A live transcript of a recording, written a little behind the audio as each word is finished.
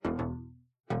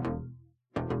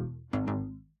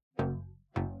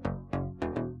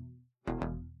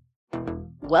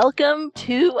Welcome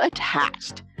to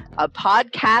Attached, a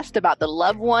podcast about the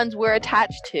loved ones we're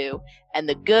attached to and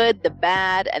the good, the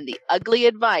bad, and the ugly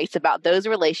advice about those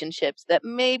relationships that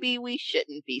maybe we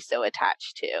shouldn't be so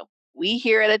attached to. We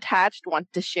here at Attached want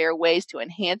to share ways to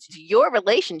enhance your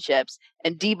relationships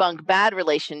and debunk bad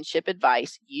relationship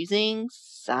advice using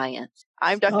science.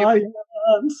 I'm Dr.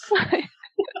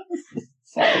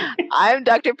 I'm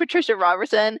Dr. Patricia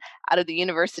Robertson out of the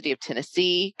University of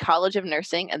Tennessee College of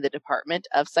Nursing and the Department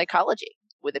of Psychology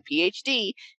with a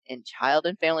PhD in Child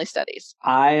and Family Studies.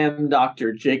 I am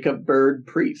Dr. Jacob Bird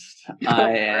Priest.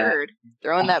 Bird.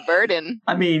 Throwing that bird in.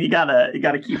 I mean, you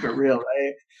gotta keep it real,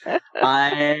 right?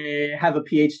 I have a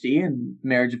PhD in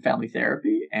marriage and family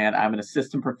therapy, and I'm an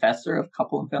assistant professor of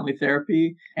couple and family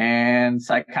therapy and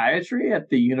psychiatry at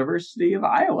the University of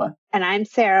Iowa. And I'm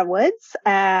Sarah Woods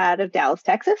out of Dallas,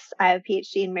 Texas. I have a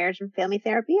PhD in marriage and family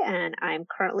therapy, and I'm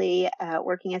currently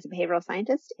working as a behavioral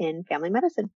scientist in family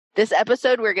medicine. This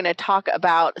episode, we're going to talk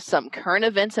about some current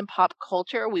events in pop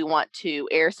culture we want to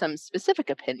air some specific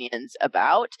opinions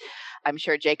about. I'm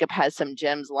sure Jacob has some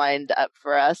gems lined up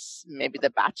for us, maybe The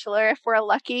Bachelor if we're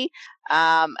lucky.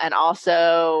 And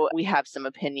also, we have some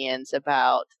opinions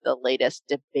about the latest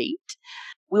debate.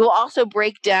 We will also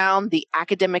break down the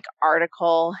academic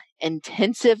article,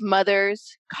 Intensive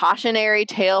Mothers, Cautionary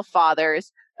Tale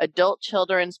Fathers, Adult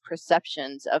Children's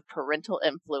Perceptions of Parental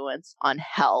Influence on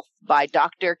Health by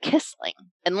Dr. Kissling.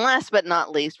 And last but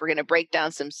not least, we're going to break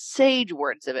down some sage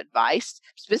words of advice,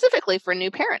 specifically for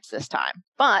new parents this time.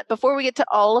 But before we get to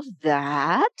all of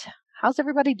that, how's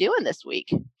everybody doing this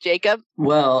week? Jacob?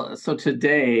 Well, so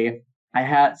today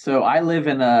I live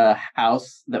in a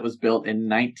house that was built in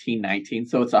 1919,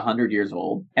 so it's 100 years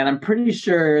old. And I'm pretty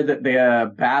sure that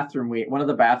the one of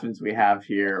the bathrooms we have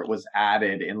here was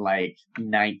added in like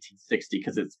 1960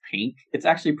 because it's pink. It's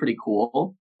actually pretty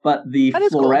cool. But the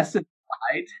fluorescent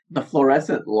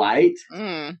light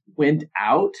went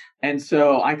out. And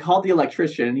so I called the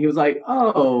electrician and he was like,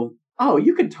 oh,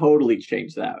 you can totally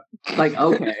change that. Like,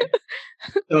 okay.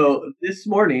 So this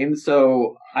morning,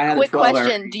 I had quick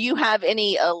question. Do you have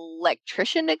any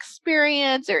electrician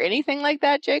experience or anything like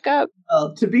that, Jacob?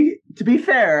 To be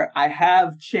fair, I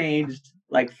have changed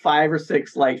like 5 or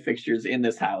 6 light fixtures in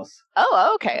this house.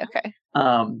 Oh, okay.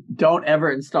 Don't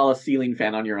ever install a ceiling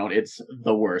fan on your own. It's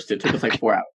the worst. It took us like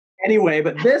 4 hours. Anyway,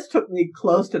 but this took me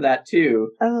close to that too.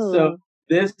 Oh. So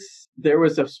there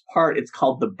was a part, it's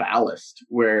called the ballast,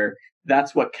 where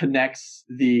that's what connects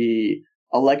the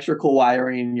electrical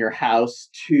wiring in your house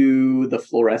to the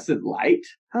fluorescent light.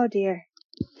 Oh, dear.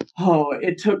 Oh,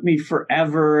 it took me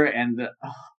forever. And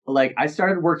I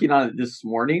started working on it this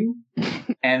morning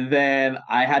and then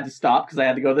I had to stop because I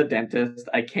had to go to the dentist.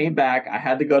 I came back. I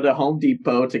had to go to Home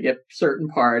Depot to get certain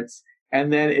parts.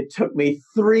 And then it took me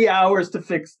 3 hours to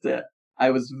fix it.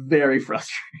 I was very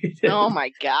frustrated. Oh,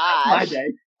 my gosh. My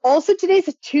day. Also, today's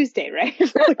a Tuesday, right?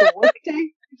 Like a work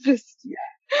day. I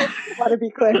want to be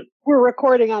clear. We're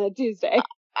recording on a Tuesday.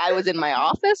 I was in my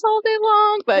office all day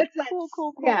long, but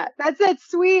cool. Yeah, that's that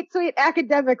sweet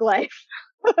academic life.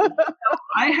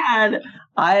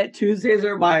 Tuesdays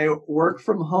are my work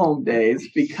from home days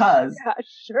because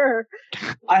sure.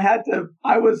 I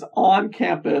was on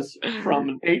campus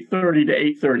from 8:30 to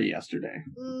 8:30 yesterday.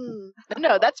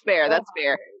 No, that's fair. That's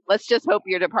fair. Let's just hope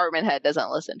your department head doesn't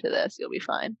listen to this. You'll be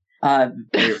fine.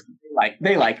 They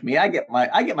like me. I get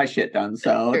my shit done,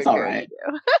 so it's all right.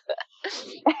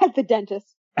 At the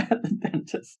dentist.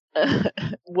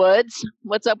 Woods,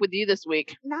 what's up with you this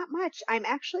week? Not much. I'm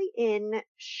actually in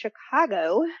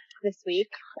Chicago this week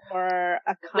for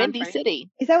a conference. Windy City.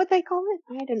 Is that what they call it?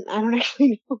 I don't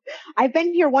actually know. I've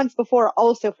been here once before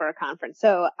also for a conference.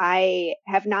 So I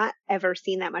have not ever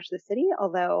seen that much of the city,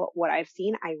 although what I've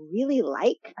seen I really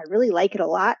like. I really like it a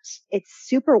lot. It's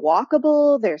super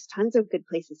walkable. There's tons of good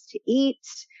places to eat.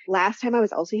 Last time I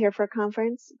was also here for a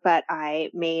conference, but I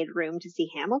made room to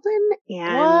see Hamilton.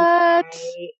 And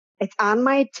it's on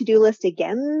my to-do list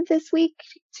again this week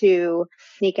to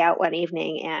sneak out one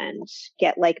evening and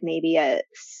get like maybe a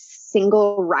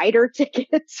single rider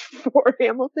tickets for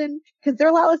Hamilton because they're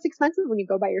a lot less expensive when you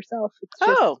go by yourself. It's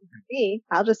just me.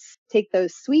 I'll just take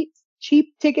those sweet,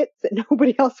 cheap tickets that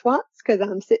nobody else wants because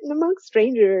I'm sitting amongst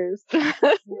strangers.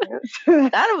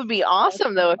 That would be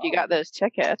awesome though if you got those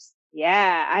tickets.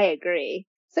 Yeah, I agree.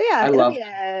 So yeah,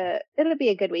 it'll be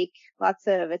a good week.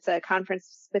 It's a conference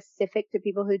specific to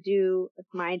people who do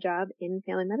my job in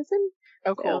family medicine.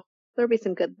 Oh, cool. So there'll be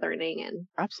some good learning and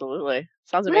absolutely.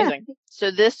 Sounds amazing. Yeah.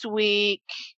 So this weekend,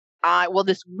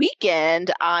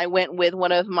 I went with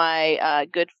one of my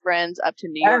good friends up to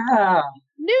New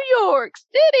York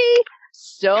City.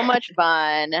 so much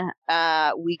fun.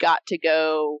 We got to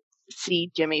go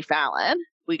see Jimmy Fallon.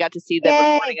 We got to see the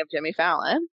recording of Jimmy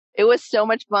Fallon. It was so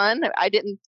much fun. I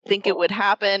didn't think it would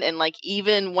happen. And like,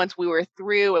 even once we were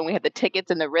through and we had the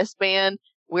tickets and the wristband,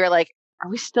 we were like,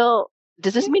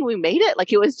 does this mean we made it?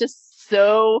 Like, it was just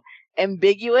so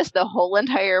ambiguous, the whole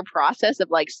entire process of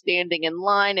like standing in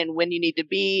line and when you need to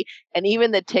be. And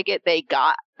even the ticket they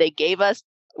gave us,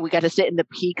 we got to sit in the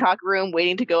Peacock room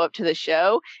waiting to go up to the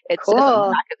show. It says on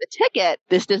the back of the ticket,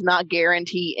 this does not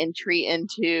guarantee entry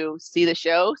into see the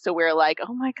show. So we're like,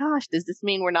 oh my gosh, does this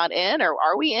mean we're not in, or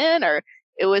are we in? Or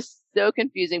it was so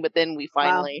confusing. But then we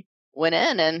finally went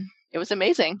in, and it was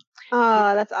amazing.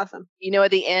 Oh, that's awesome. You know,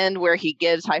 at the end where he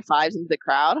gives high fives into the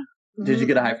crowd. Did you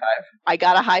get a high five? I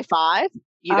got a high five.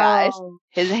 You guys,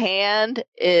 his hand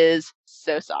is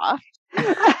so soft.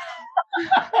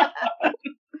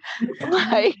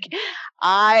 Like,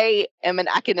 I am an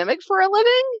academic for a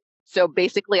living, so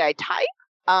basically I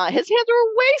type. His hands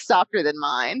were way softer than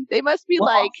mine. They must be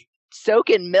like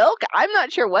soaking milk. I'm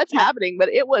not sure what's happening, but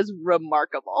it was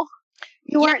remarkable.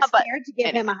 You weren't scared to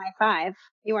give him a high five.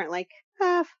 You weren't like,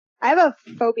 I have a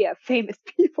phobia of famous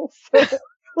people. So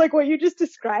like what you just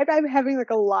described, I'm having like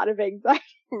a lot of anxiety.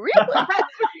 Really?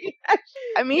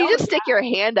 I mean, you just stick your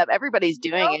hand up. Everybody's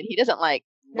doing it. He doesn't like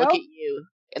look at you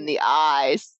in the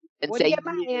eyes and say,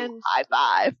 high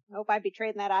five. Nope, I'd be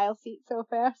trading that aisle seat so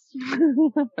fast.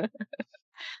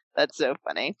 That's so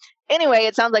funny. Anyway,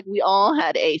 it sounds like we all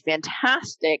had a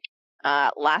fantastic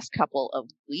last couple of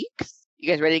weeks. You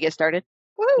guys ready to get started?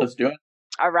 Woo! Let's do it.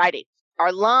 All righty.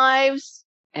 Our lives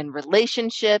and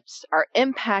relationships are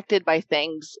impacted by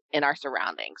things in our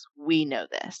surroundings. We know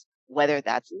this, whether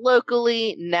that's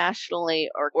locally, nationally,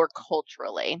 or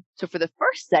culturally. So for the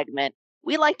first segment,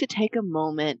 we like to take a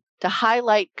moment to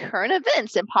highlight current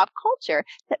events in pop culture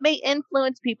that may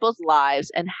influence people's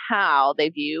lives and how they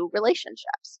view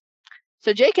relationships.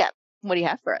 So Jacob, what do you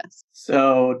have for us?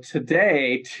 So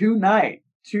today, tonight,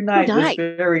 this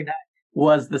very night,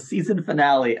 was the season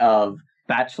finale of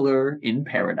Bachelor in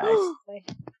Paradise.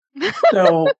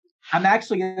 So I'm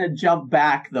actually going to jump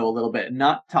back, though, a little bit and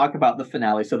not talk about the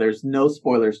finale. So there's no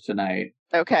spoilers tonight.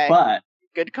 Okay. But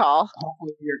good call.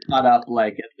 Hopefully you're caught up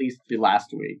like at least the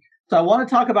last week. So I want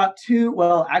to talk about I'm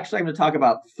going to talk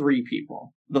about three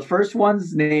people. The first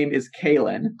one's name is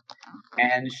Kaylin,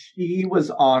 and she was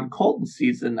on Colton's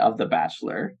season of The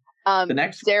Bachelor. The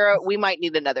next Sarah, we might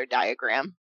need another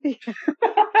diagram. The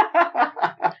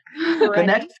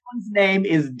next one's name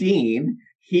is Dean.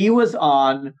 He was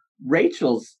on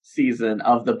Rachel's season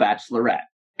of The Bachelorette.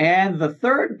 And the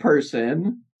third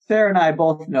person, Sarah and I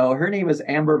both know, her name is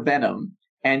Amber Venom,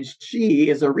 and she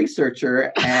is a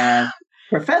researcher and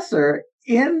professor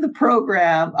in the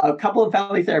program, a couple of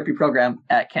family therapy program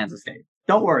at Kansas State.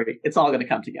 Don't worry, it's all going to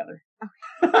come together.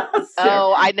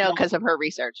 I know, because of her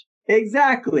research.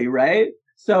 Exactly, right?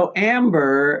 So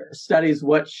Amber studies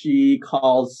what she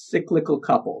calls cyclical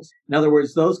couples. In other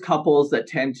words, those couples that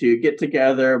tend to get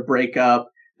together, break up,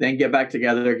 then get back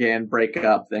together again, break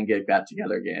up, then get back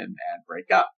together again, and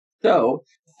break up. So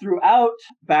throughout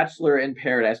Bachelor in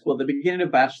Paradise, the beginning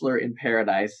of Bachelor in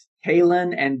Paradise,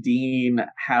 Kaylin and Dean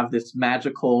have this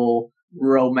magical,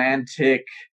 romantic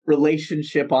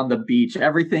relationship on the beach.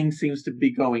 Everything seems to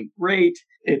be going great.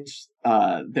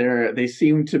 They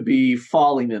seem to be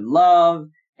falling in love.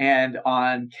 And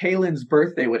on Kaylin's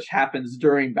birthday, which happens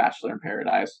during Bachelor in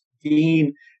Paradise,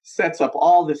 Dean sets up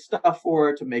all this stuff for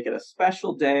her to make it a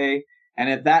special day. And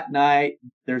at that night,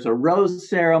 there's a rose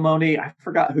ceremony. I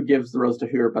forgot who gives the rose to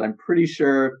who, but I'm pretty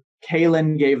sure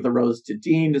Kaylin gave the rose to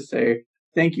Dean to say,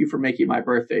 thank you for making my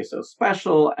birthday so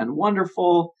special and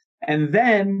wonderful. And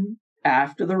then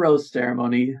after the rose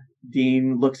ceremony,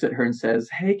 Dean looks at her and says,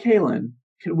 hey, Kaylin,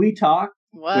 can we talk?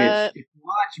 What? Which, if you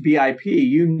watch BIP,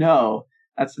 you know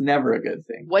that's never a good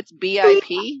thing. What's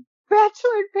BIP?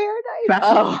 Bachelor in Paradise.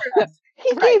 Bachelor in Paradise. He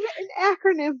gave it an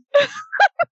acronym.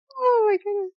 Oh my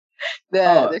goodness.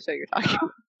 The show you're talking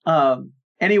about.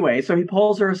 Anyway, so he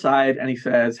pulls her aside and he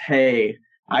says, hey,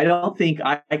 I don't think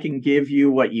I can give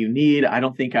you what you need. I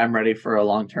don't think I'm ready for a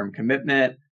long-term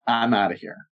commitment. I'm out of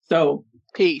here. So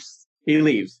peace. He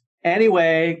leaves.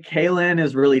 Anyway, Kaylin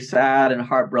is really sad and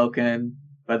heartbroken.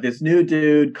 But this new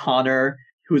dude, Connor,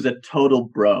 who's a total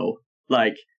bro.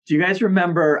 Like, do you guys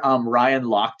remember Ryan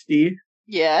Lochte?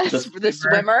 Yes, the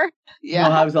swimmer. Yeah.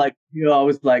 I was like,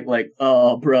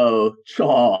 oh, bro,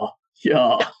 chaw,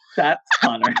 yeah. That's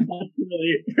Connor.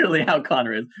 That's really how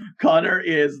Connor is. Connor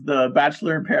is the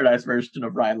Bachelor in Paradise version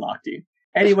of Ryan Lochte.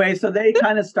 Anyway, so they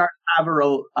kind of start to have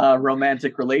a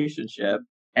romantic relationship.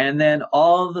 And then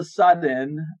all of a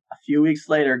sudden, a few weeks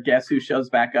later, guess who shows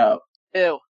back up?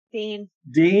 Ew. Dean.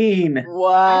 Dean.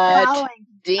 What?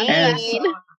 Dean? And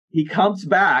so he comes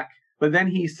back, but then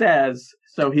he says,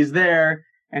 so he's there,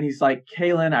 and he's like,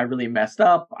 Kaylin, I really messed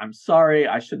up. I'm sorry.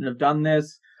 I shouldn't have done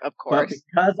this. Of course. But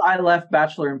because I left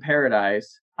Bachelor in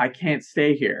Paradise, I can't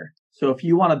stay here. So if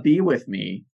you want to be with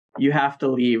me, you have to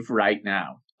leave right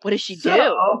now. What does she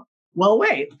do? Well,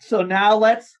 wait. So now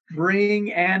let's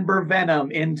bring Amber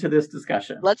Venom into this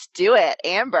discussion. Let's do it.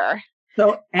 Amber.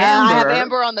 So Amber, I have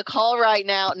Amber on the call right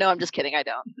now. No, I'm just kidding. I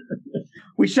don't.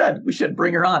 We should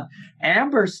bring her on.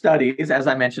 Amber studies, as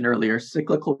I mentioned earlier,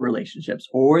 cyclical relationships,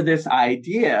 or this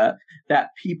idea that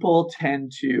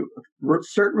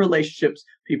certain relationships,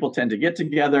 people tend to get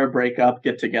together, break up,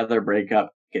 get together, break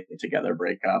up, get together,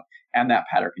 break up, and that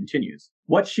pattern continues.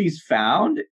 What she's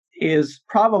found is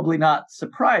probably not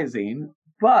surprising,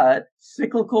 but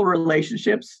cyclical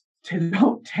relationships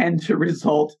don't tend to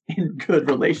result in good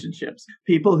relationships.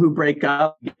 People who break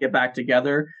up, get back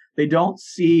together, they don't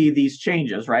see these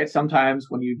changes, right? Sometimes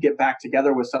when you get back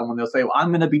together with someone, they'll say, well, I'm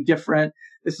going to be different.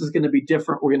 This is going to be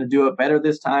different. We're going to do it better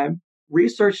this time.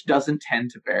 Research doesn't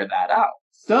tend to bear that out.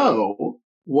 So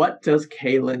what does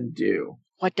Kaylin do?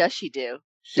 What does she do?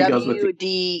 She goes with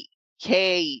WDKD.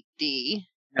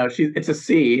 No, it's a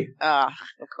C. Of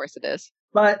course it is.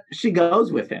 But she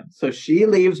goes with him. So she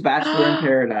leaves Bachelor in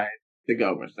Paradise to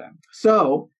go with them.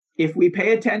 So if we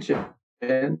pay attention,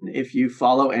 if you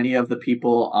follow any of the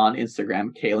people on Instagram,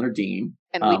 Kaylin or Dean,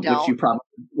 and we don't. Which you probably,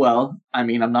 well, I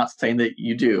mean, I'm not saying that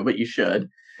you do, but you should.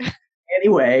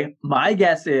 Anyway, my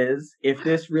guess is if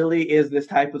this really is this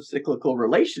type of cyclical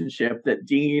relationship that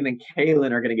Dean and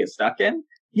Kaylin are going to get stuck in,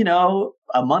 you know,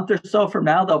 a month or so from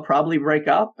now, they'll probably break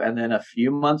up. And then a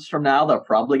few months from now, they'll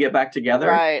probably get back together.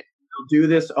 Right. They'll do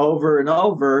this over and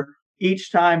over,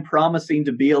 each time promising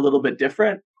to be a little bit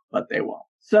different, but they won't.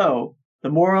 So the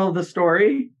moral of the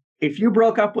story, if you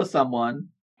broke up with someone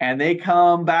and they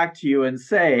come back to you and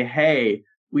say, hey,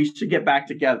 we should get back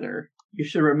together, you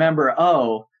should remember,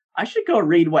 oh, I should go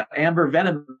read what Amber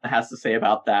Venom has to say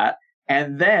about that,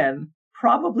 and then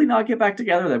probably not get back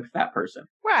together with that person.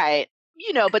 Right.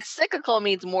 You know, but cyclical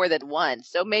means more than one.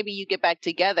 So maybe you get back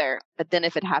together, but then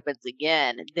if it happens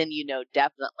again, then you know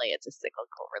definitely it's a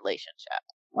cyclical relationship.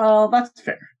 Well, that's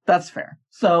fair. That's fair.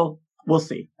 So we'll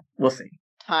see.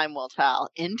 Time will tell.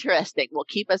 Interesting. Well,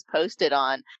 keep us posted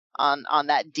on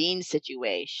that Dean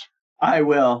situation. I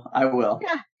will.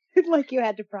 Yeah. Like you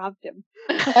had to prompt him.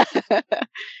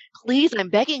 Please, I'm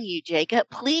begging you, Jacob.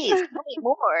 Please, tell me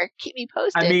more. Keep me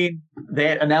posted. I mean,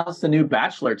 they announced a new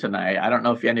Bachelor tonight. I don't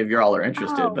know if any of y'all are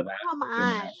interested, but come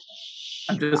on.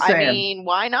 I'm just saying. I mean,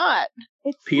 why not?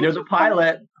 It's Peter the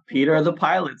Pilot. Peter the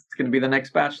Pilot's going to be the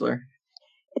next Bachelor.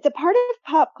 It's a part of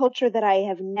pop culture that I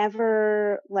have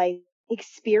never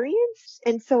experienced,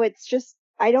 and so it's just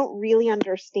I don't really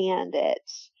understand it.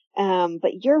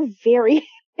 But you're very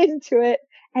into it.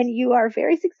 And you are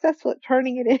very successful at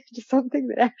turning it into something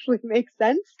that actually makes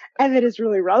sense and that is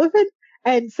really relevant.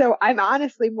 And so I'm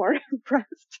honestly more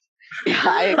impressed. Yeah,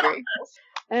 I agree.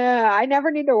 I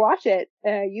never need to watch it.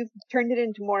 You've turned it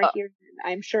into more here than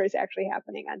I'm sure is actually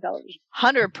happening on television.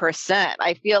 100%.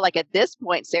 I feel like at this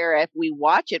point, Sarah, if we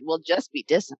watch it, we'll just be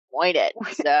disappointed.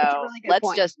 So really let's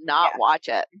point. just not watch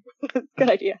it. Good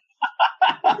idea.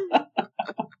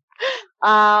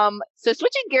 So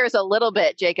switching gears a little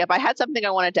bit, Jacob, I had something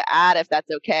I wanted to add, if that's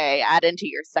okay, add into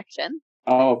your section.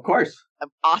 Oh, of course.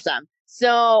 Awesome.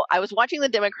 So I was watching the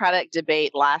Democratic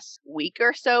debate last week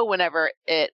or so, whenever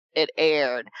it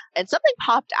aired, and something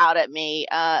popped out at me.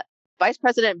 Vice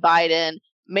President Biden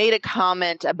made a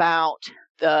comment about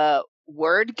the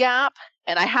word gap,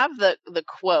 and I have the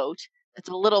quote. It's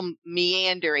a little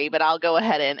meandery, but I'll go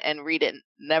ahead and read it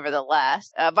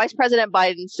nevertheless. Vice President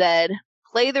Biden said,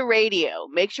 play the radio,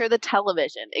 make sure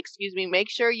make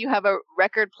sure you have a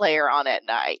record player on at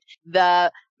night.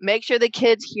 Make sure the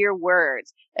kids hear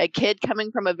words. A kid coming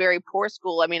from a very poor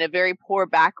school, a very poor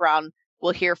background,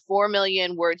 will hear 4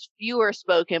 million words fewer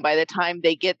spoken by the time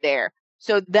they get there.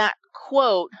 So that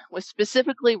quote was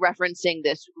specifically referencing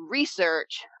this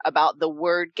research about the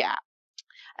word gap.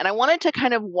 And I wanted to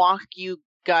kind of walk you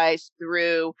guys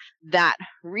through that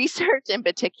research in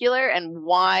particular and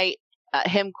why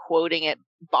him quoting it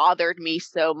bothered me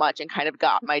so much and kind of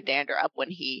got my dander up when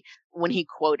he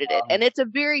quoted it. And it's a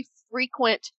very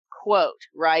frequent quote,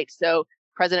 right? So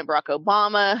President Barack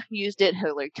Obama used it.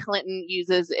 Hillary Clinton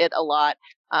uses it a lot.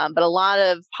 But a lot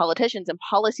of politicians and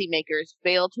policymakers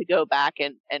fail to go back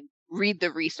and read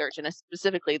the research, and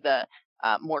specifically the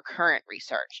more current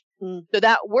research. So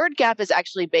that word gap is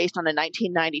actually based on a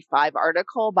 1995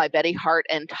 article by Betty Hart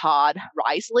and Todd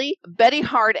Risley. Betty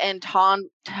Hart and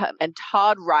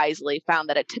Todd Risley found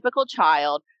that a typical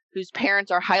child whose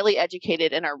parents are highly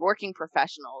educated and are working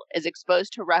professional is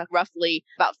exposed to roughly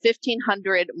about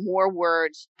 1,500 more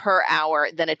words per hour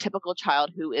than a typical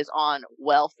child who is on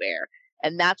welfare.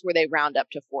 And that's where they round up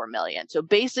to 4 million. So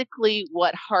basically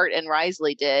what Hart and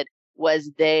Risley did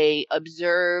was they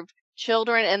observed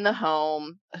children in the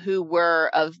home who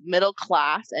were of middle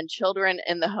class and children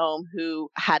in the home who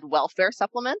had welfare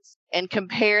supplements and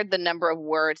compared the number of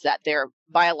words that their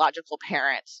biological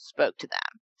parents spoke to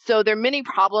them. So there are many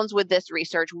problems with this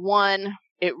research. One,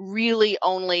 it really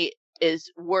only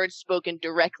is words spoken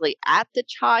directly at the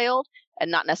child and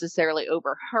not necessarily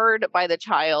overheard by the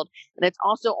child. And it's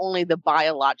also only the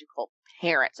biological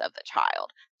parents of the child.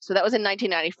 So that was in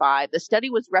 1995. The study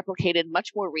was replicated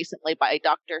much more recently by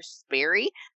Dr.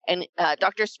 Sperry. And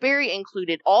Dr. Sperry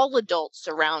included all adults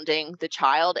surrounding the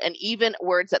child and even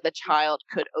words that the child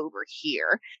could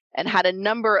overhear, and had a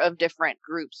number of different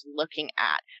groups looking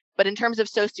at. But in terms of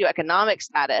socioeconomic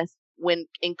status, when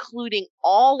including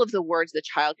all of the words the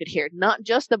child could hear, not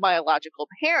just the biological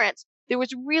parents, there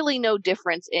was really no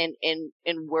difference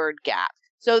in word gap.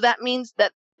 So that means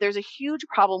that there's a huge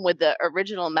problem with the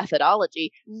original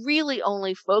methodology, really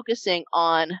only focusing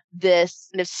on this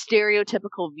kind of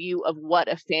stereotypical view of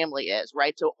what a family is,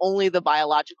 right? So only the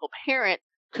biological parent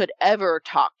could ever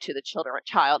talk to the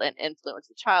child and influence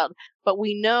the child. But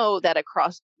we know that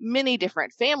across many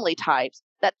different family types,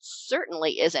 that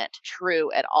certainly isn't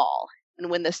true at all.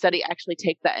 And when the study actually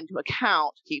takes that into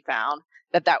account, he found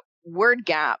that that word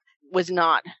gap was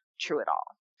not true at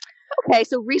all. Okay,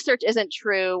 so research isn't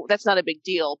true. That's not a big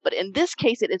deal. But in this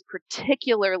case, it is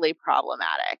particularly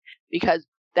problematic because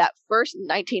that first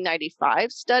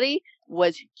 1995 study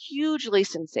was hugely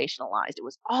sensationalized. It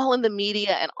was all in the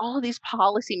media, and all of these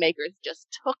policymakers just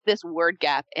took this word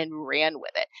gap and ran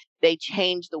with it. They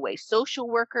changed the way social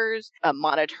workers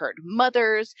monitored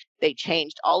mothers. They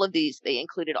changed all of these. They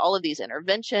included all of these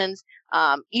interventions.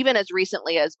 Even as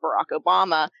recently as Barack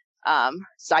Obama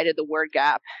cited the word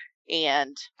gap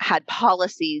and had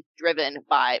policies driven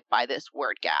by this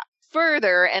word gap.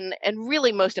 Further, and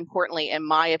really most importantly, in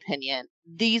my opinion,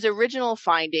 these original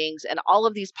findings and all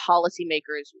of these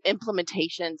policymakers'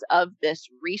 implementations of this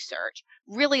research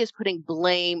really is putting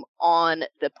blame on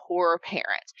the poor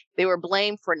parents. They were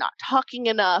blamed for not talking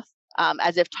enough,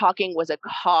 as if talking was a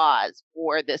cause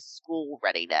for this school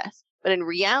readiness. But in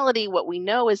reality, what we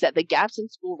know is that the gaps in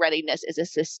school readiness is a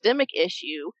systemic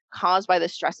issue caused by the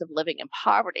stress of living in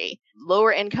poverty.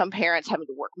 Lower income parents having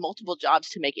to work multiple jobs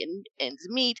to make ends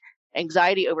meet,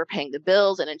 anxiety over paying the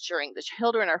bills and ensuring the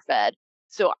children are fed.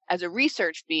 So as a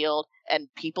research field and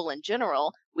people in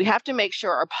general, we have to make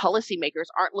sure our policymakers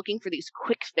aren't looking for these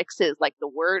quick fixes like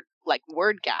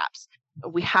word gaps.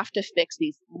 We have to fix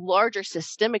these larger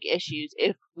systemic issues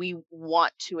if we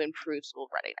want to improve school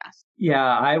readiness.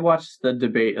 Yeah, I watched the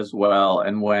debate as well.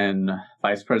 And when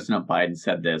Vice President Biden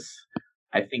said this,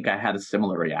 I think I had a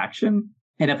similar reaction.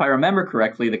 And if I remember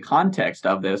correctly, the context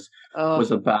of this was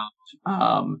about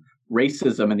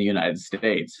racism in the United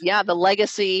States. Yeah, the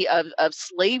legacy of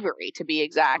slavery, to be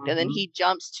exact. And then he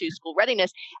jumps to school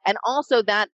readiness. And also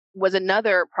that was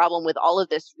another problem with all of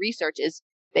this research is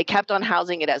they kept on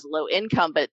housing it as low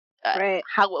income, but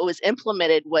how it was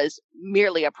implemented was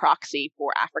merely a proxy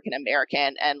for African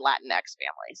American and Latinx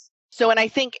families. So, and I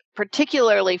think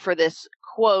particularly for this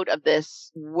quote of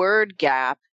this word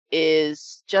gap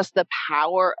is just the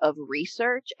power of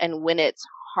research. And when it's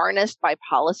harnessed by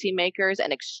policymakers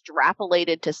and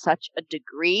extrapolated to such a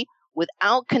degree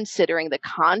without considering the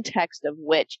context and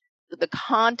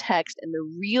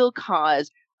the real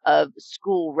cause of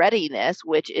school readiness,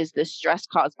 which is the stress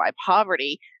caused by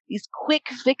poverty, these quick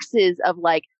fixes of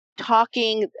like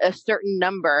talking a certain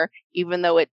number, even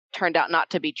though it turned out not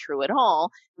to be true at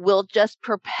all, will just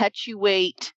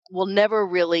will never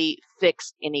really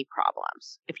fix any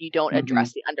problems if you don't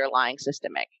address the underlying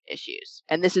systemic issues.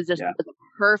 And this is just a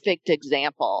perfect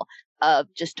example of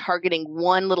just targeting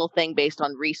one little thing based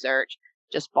on research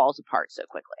just falls apart so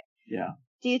quickly. Yeah.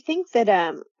 Do you think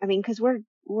that, because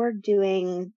we're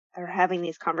doing or having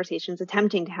these conversations,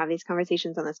 attempting to have these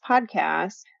conversations on this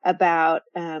podcast about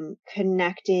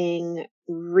connecting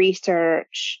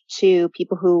research to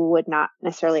people who would not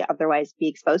necessarily otherwise be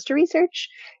exposed to research,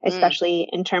 especially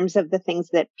in terms of the things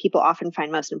that people often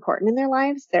find most important in their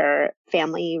lives, their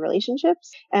family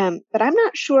relationships. But I'm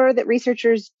not sure that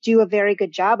researchers do a very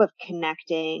good job of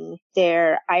connecting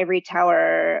their ivory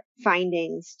tower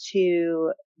findings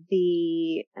to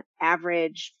the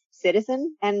average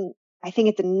citizen. And I think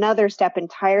it's another step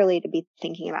entirely to be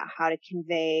thinking about how to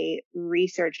convey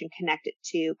research and connect it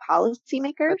to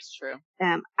policymakers. That's true.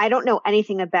 I don't know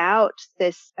anything about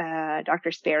this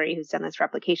Dr. Sperry, who's done this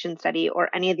replication study,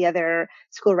 or any of the other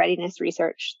school readiness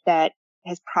research that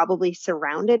has probably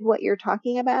surrounded what you're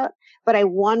talking about. But I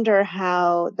wonder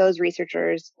how those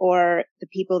researchers or the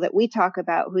people that we talk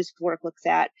about whose work looks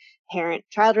at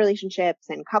parent-child relationships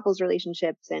and couples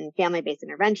relationships and family-based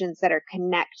interventions that are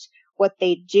connect what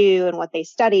they do and what they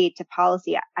study to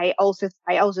policy. I also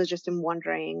just am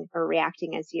wondering or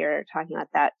reacting as you're talking about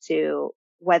that to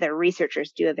whether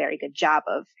researchers do a very good job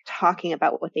of talking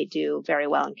about what they do very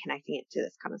well and connecting it to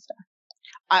this kind of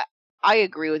stuff. I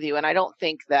agree with you, and I don't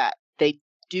think that they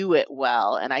do it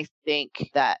well. And I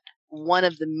think that one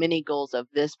of the many goals of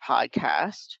this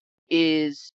podcast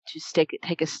is to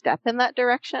take a step in that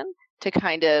direction, to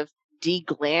kind of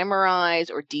de-glamorize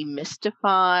or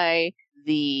demystify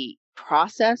the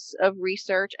process of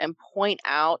research and point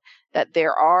out that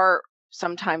there are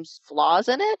sometimes flaws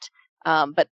in it,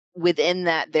 but within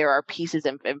that, there are pieces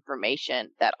of information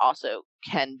that also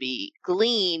can be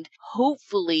gleaned,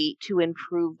 hopefully to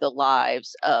improve the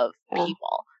lives of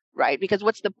people, right? Because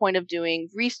what's the point of doing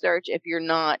research if you're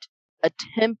not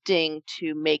attempting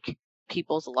to make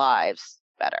people's lives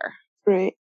better?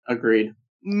 Right. Agreed.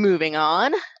 Moving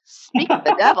on. Speak of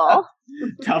the devil.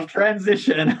 Tough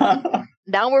transition.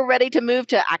 Now we're ready to move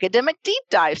to academic deep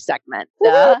dive segment.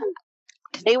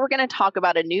 Today we're going to talk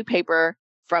about a new paper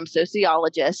from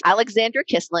sociologists Alexandra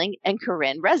Kissling and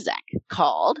Corinne Rezek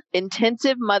called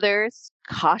Intensive Mothers,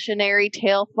 Cautionary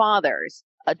Tale Fathers,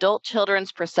 Adult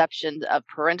Children's Perceptions of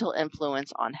Parental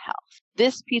Influence on Health.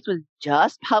 This piece was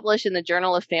just published in the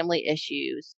Journal of Family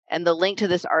Issues, and the link to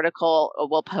this article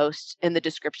we'll post in the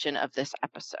description of this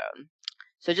episode.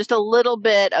 So just a little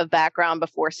bit of background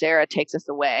before Sarah takes us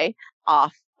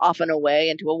off and away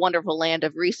into a wonderful land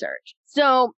of research.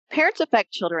 So parents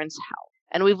affect children's health.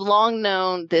 And we've long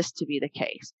known this to be the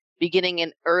case, beginning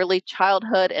in early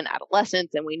childhood and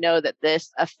adolescence, and we know that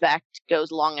this effect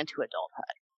goes long into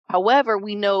adulthood. However,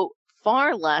 we know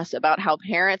far less about how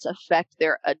parents affect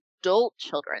their adult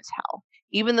children's health,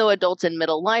 even though adults in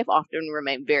middle life often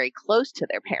remain very close to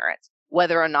their parents,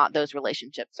 whether or not those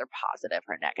relationships are positive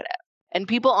or negative. And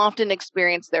people often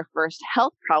experience their first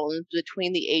health problems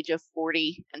between the age of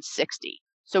 40 and 60.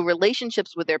 So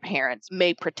relationships with their parents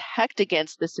may protect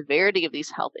against the severity of these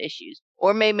health issues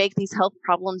or may make these health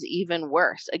problems even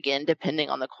worse, again, depending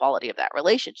on the quality of that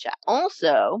relationship.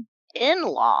 Also,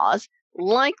 in-laws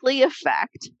likely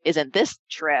affect, isn't this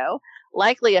true,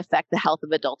 likely affect the health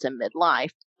of adults in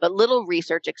midlife, but little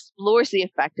research explores the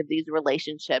effect of these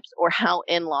relationships or how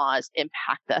in-laws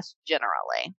impact us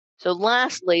generally. So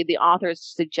lastly, the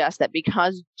authors suggest that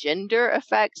because gender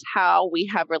affects how we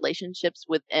have relationships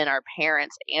within our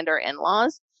parents and our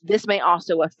in-laws, this may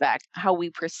also affect how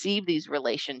we perceive these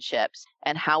relationships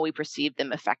and how we perceive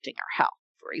them affecting our health.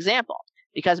 For example,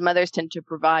 because mothers tend to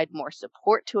provide more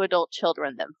support to adult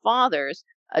children than fathers,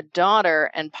 a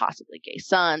daughter and possibly gay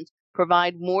sons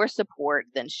provide more support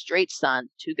than straight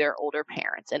sons to their older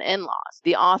parents and in-laws.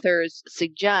 The authors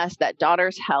suggest that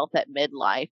daughters' health at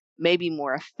midlife may be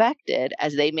more affected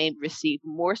as they may receive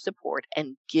more support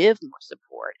and give more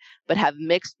support, but have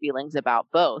mixed feelings about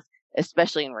both,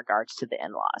 especially in regards to the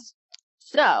in-laws.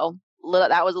 So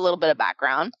that was a little bit of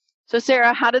background. So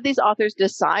Sarah, how did these authors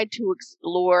decide to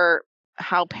explore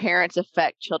how parents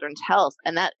affect children's health?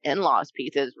 And that in-laws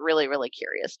piece is really, really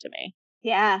curious to me.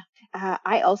 Yeah,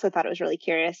 I also thought it was really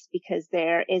curious because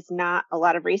there is not a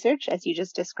lot of research, as you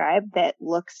just described, that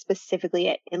looks specifically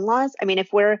at in-laws. I mean,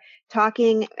 if we're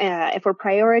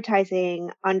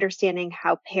prioritizing understanding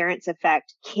how parents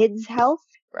affect kids' health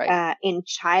in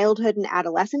childhood and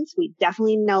adolescence, we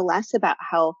definitely know less about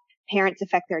how parents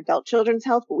affect their adult children's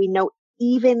health, but we know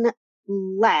even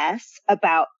less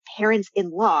about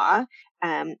parents-in-law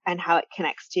and how it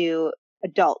connects to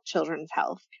adult children's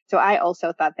health. So I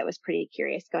also thought that was pretty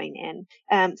curious going in.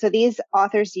 So these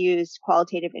authors used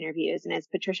qualitative interviews. And as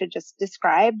Patricia just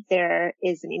described, there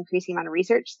is an increasing amount of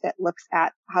research that looks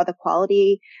at how the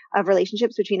quality of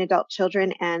relationships between adult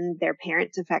children and their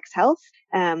parents affects health.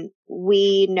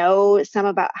 We know some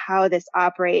about how this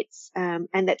operates and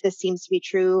that this seems to be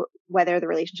true whether the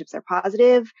relationships are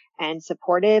positive and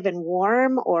supportive and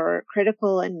warm or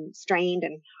critical and strained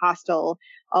and hostile,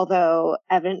 although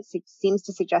evidence seems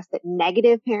to suggest that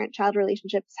negative parent-child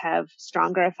relationships have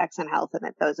stronger effects on health and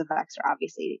that those effects are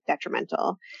obviously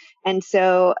detrimental. And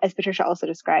so, as Patricia also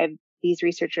described, these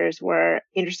researchers were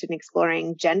interested in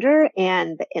exploring gender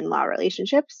and the in-law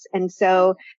relationships. And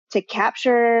so to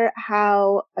capture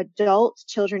how adult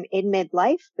children in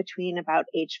midlife between about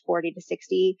age 40 to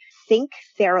 60 think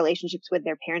their relationships with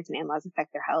their parents and in-laws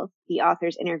affect their health, the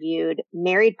authors interviewed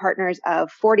married partners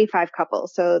of 45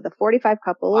 couples. So the 45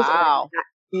 couples Wow.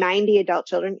 90 adult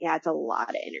children. Yeah, it's a lot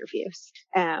of interviews.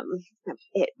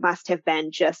 It must have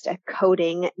been just a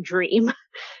coding dream.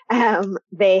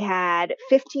 They had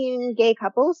 15 gay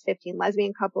couples, 15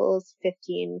 lesbian couples,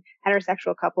 15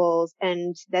 heterosexual couples,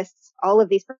 and all of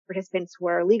these participants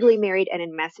were legally married and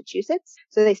in Massachusetts.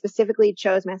 So they specifically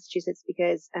chose Massachusetts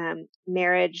because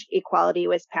marriage equality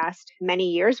was passed many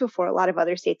years before a lot of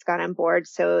other states got on board.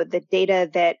 So the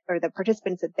the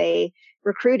participants that they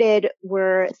recruited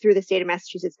were through the state of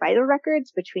Massachusetts vital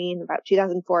records between about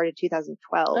 2004 to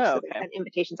 2012. Oh, so okay. they sent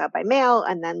invitations out by mail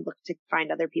and then looked to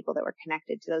find other people that were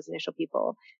connected to those initial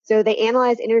people. So they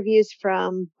analyzed interviews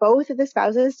from both of the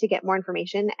spouses to get more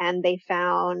information, and they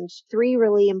found 3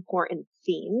 really important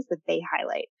themes that they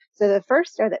highlight. So the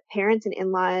first are that parents and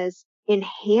in-laws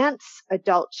enhance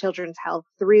adult children's health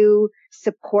through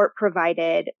support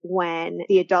provided when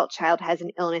the adult child has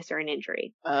an illness or an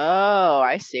injury. Oh,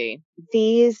 I see.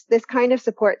 This kind of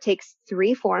support takes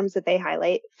 3 forms that they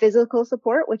highlight. Physical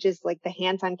support, which is like the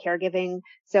hands-on caregiving.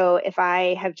 So if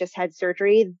I have just had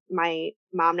surgery, my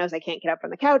mom knows I can't get up from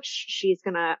the couch. She's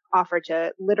going to offer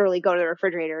to literally go to the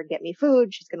refrigerator and get me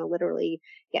food. She's going to literally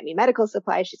get me medical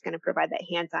supplies. She's going to provide that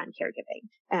hands-on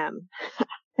caregiving.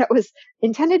 That was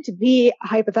intended to be a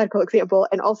hypothetical example,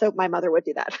 and also my mother would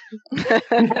do that.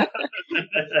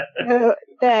 So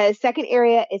the second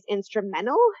area is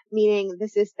instrumental, meaning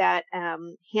this is that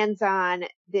hands-on.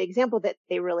 The example that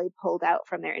they really pulled out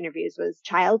from their interviews was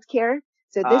childcare.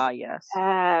 So this yes.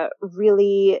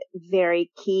 really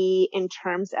very key in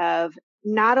terms of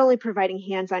not only providing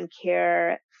hands-on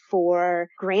care for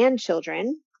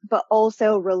grandchildren, but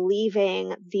also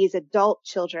relieving these adult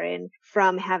children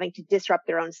from having to disrupt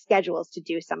their own schedules to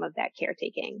do some of that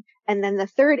caretaking. And then the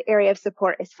third area of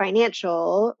support is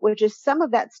financial, which is some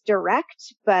of that's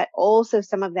direct, but also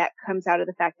some of that comes out of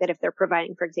the fact that if they're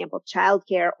providing, for example,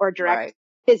 childcare or direct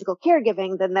physical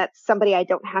caregiving, then that's somebody I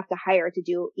don't have to hire to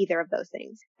do either of those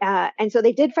things. And so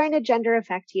they did find a gender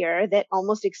effect here that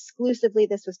almost exclusively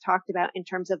this was talked about in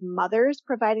terms of mothers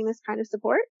providing this kind of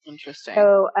support. Interesting.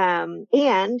 So,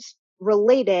 and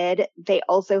related, they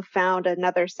also found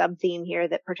another sub-theme here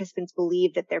that participants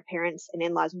believed that their parents and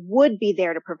in-laws would be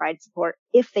there to provide support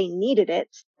if they needed it,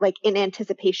 like in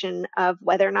anticipation of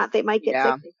whether or not they might get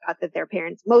sick. They thought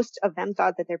that most of them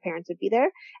thought that their parents would be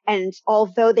there. And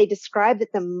although they described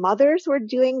that the mothers were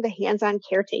doing the hands-on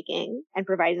caretaking and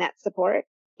providing that support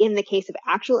in the case of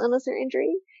actual illness or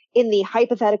injury, in the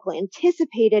hypothetical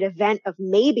anticipated event of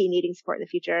maybe needing support in the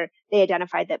future, they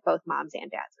identified that both moms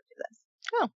and dads would do this.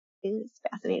 Oh. It's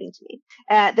fascinating to me.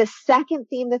 The second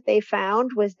theme that they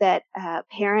found was that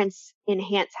parents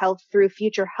enhance health through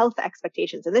future health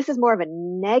expectations. And this is more of a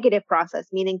negative process,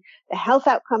 meaning the health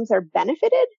outcomes are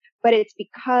benefited, but it's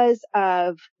because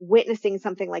of witnessing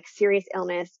something like serious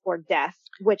illness or death,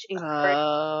 which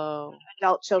encourages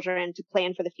adult children to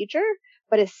plan for the future,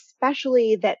 but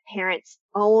especially that parents'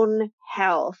 own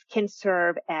health can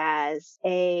serve as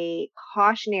a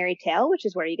cautionary tale, which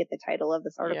is where you get the title of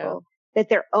this article. That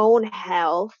their own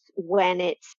health, when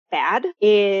it's bad,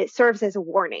 it serves as a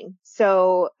warning.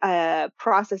 So a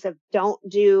process of don't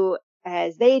do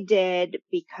as they did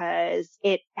because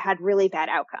it had really bad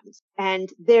outcomes. And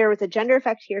there was a gender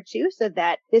effect here too, so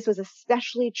that this was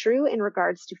especially true in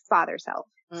regards to father's health.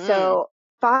 So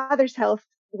father's health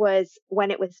was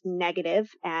when it was negative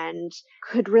and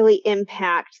could really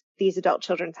impact these adult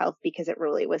children's health because it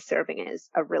really was serving as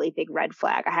a really big red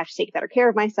flag. I have to take better care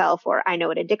of myself, or I know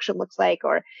what addiction looks like,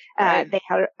 or they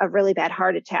had a really bad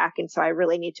heart attack. And so I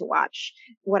really need to watch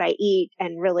what I eat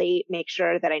and really make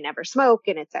sure that I never smoke,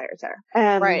 and et cetera, et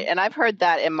cetera. Right. And I've heard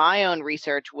that in my own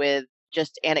research with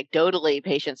just anecdotally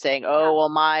patients saying, oh, well,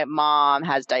 my mom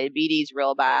has diabetes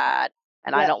real bad.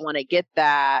 And I don't want to get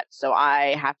that, so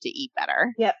I have to eat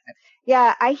better. Yep.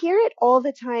 Yeah, I hear it all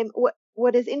the time.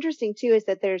 What is interesting too is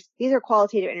that these are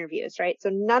qualitative interviews, right?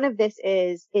 So none of this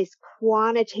is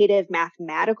quantitative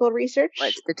mathematical research.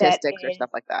 Like statistics or stuff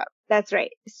like that. That's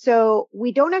right. So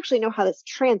we don't actually know how this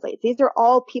translates. These are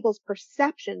all people's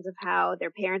perceptions of how their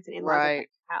parents and in-laws affect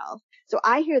health. So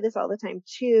I hear this all the time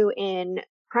too in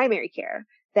primary care,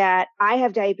 that I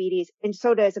have diabetes and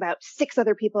so does about 6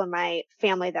 other people in my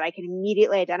family that I can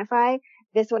immediately identify.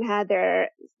 This one had their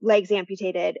legs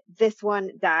amputated. This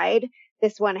one died.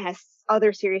 This one has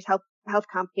other serious health health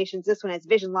complications. This one has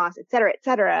vision loss, et cetera, et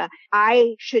cetera.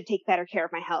 I should take better care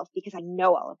of my health because I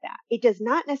know all of that. It does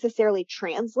not necessarily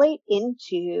translate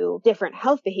into different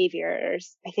health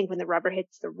behaviors, I think, when the rubber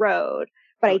hits the road.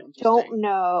 But I don't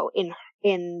know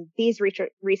in these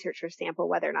researchers' sample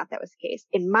whether or not that was the case.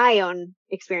 In my own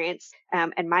experience,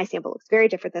 and my sample looks very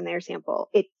different than their sample,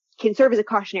 it can serve as a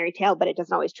cautionary tale, but it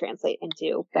doesn't always translate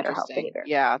into better health behavior.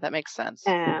 Yeah, that makes sense.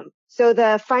 So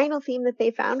the final theme that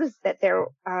they found was that there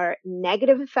are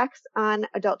negative effects on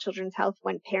adult children's health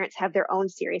when parents have their own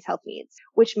serious health needs,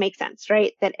 which makes sense,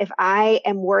 right? That if I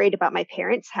am worried about my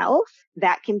parents' health,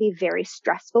 that can be very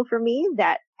stressful for me.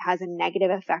 That has a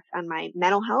negative effect on my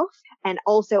mental health. And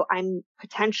also I'm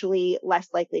potentially less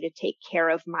likely to take care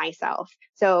of myself.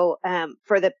 So,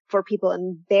 for people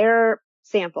in their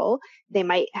sample, they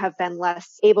might have been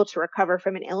less able to recover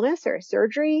from an illness or a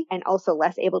surgery, and also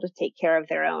less able to take care of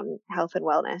their own health and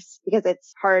wellness, because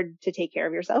it's hard to take care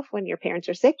of yourself when your parents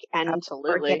are sick and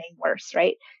are getting worse,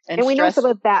 right? And we know some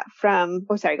of that from,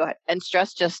 go ahead. And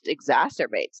stress just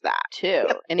exacerbates that too.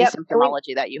 Any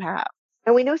symptomology that you have.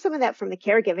 And we know some of that from the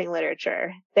caregiving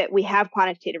literature, that we have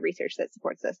quantitative research that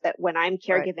supports this, that when I'm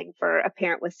caregiving for a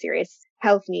parent with serious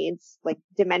health needs like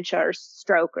dementia or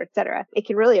stroke or et cetera, it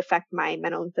can really affect my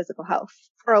mental and physical health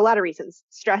for a lot of reasons,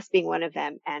 stress being one of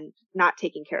them and not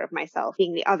taking care of myself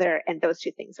being the other. And those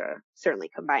two things are certainly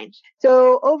combined.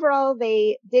 So overall,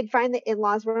 they did find that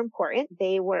in-laws were important.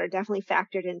 They were definitely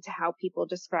factored into how people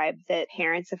describe that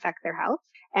parents affect their health.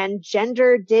 And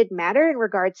gender did matter in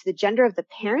regards to the gender of the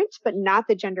parent, but not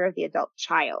the gender of the adult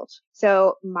child.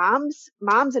 So moms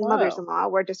and mothers-in-law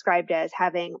were described as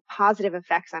having positive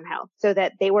effects on health, so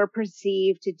that they were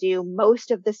perceived to do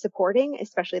most of the supporting,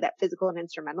 especially that physical and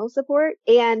instrumental support.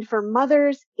 And for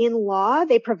mothers-in-law,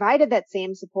 they provided that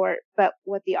same support. But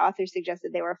what the authors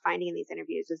suggested they were finding in these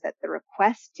interviews was that the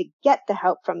request to get the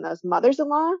help from those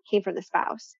mothers-in-law came from the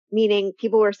spouse, meaning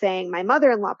people were saying, my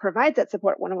mother-in-law provides that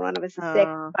support when one of us is sick,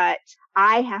 but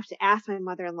I have to ask my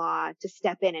mother-in-law to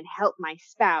step in and help my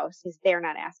spouse because they're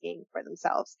not asking for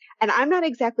themselves. And I'm not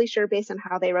exactly sure, based on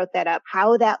how they wrote that up,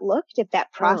 how that looked, if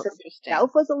that process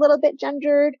itself was a little bit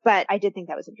gendered, but I did think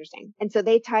that was interesting. And so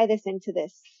they tie this into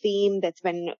this theme that's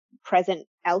been present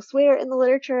elsewhere in the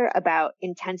literature about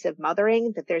intensive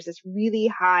mothering, that there's this really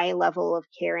high level of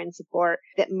care and support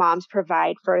that moms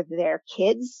provide for their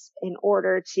kids in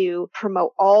order to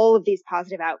promote all of these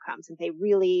positive outcomes. And they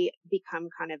really become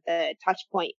kind of the touch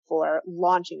point for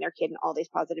launching their kid in all these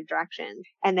positive directions.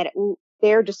 And that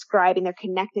they're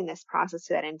connecting this process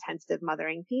to that intensive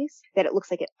mothering piece, that it looks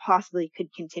like it possibly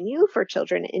could continue for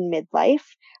children in midlife,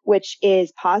 which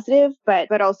is positive,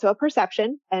 but also a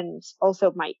perception, and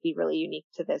also might be really unique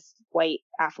to this white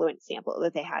affluent sample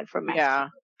that they had from Mexico. Yeah.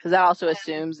 Because that also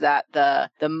assumes that the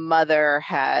mother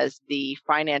has the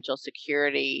financial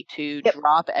security to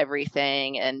drop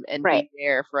everything and be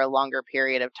there for a longer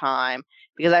period of time.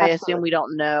 Because I assume we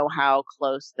don't know how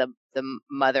close the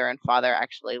mother and father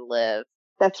actually live.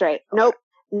 That's right. Nope.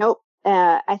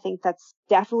 I think that's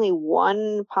definitely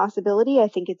one possibility. I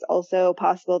think it's also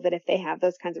possible that if they have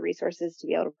those kinds of resources to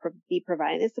be able to be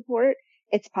providing the support,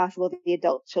 it's possible that the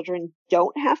adult children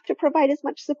don't have to provide as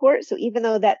much support. So even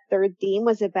though that third theme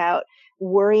was about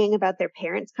worrying about their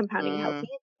parents compounding health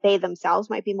needs, they themselves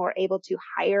might be more able to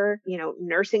hire,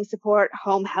 nursing support,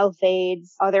 home health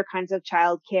aides, other kinds of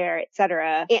childcare, et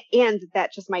cetera. And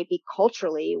that just might be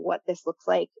culturally what this looks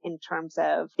like in terms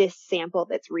of this sample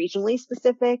that's regionally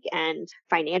specific and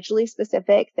financially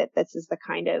specific, that this is the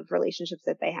kind of relationships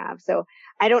that they have. So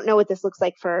I don't know what this looks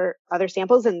like for other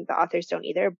samples, and the authors don't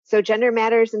either. So gender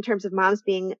matters in terms of moms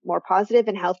being more positive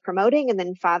and health promoting, and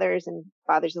then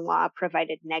fathers-in-law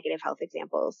provided negative health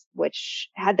examples, which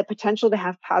had the potential to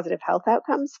have positive health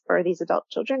outcomes for these adult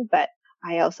children, but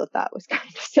I also thought was kind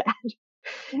of sad.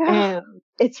 Yeah.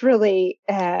 It's really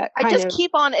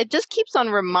it just keeps on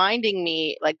reminding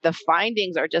me, like, the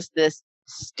findings are just this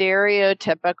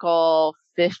stereotypical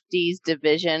 50s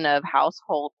division of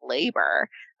household labor.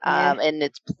 And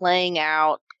it's playing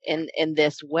out in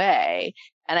this way.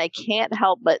 And I can't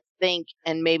help but think,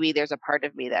 and maybe there's a part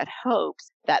of me that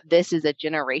hopes that this is a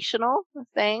generational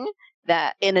thing,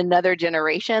 that in another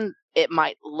generation, it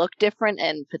might look different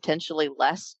and potentially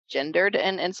less gendered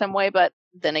in some way. But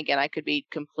then again, I could be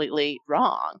completely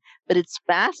wrong. But it's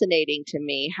fascinating to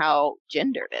me how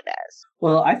gendered it is.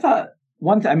 Well, I thought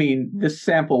this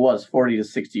sample was 40 to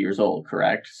 60 years old,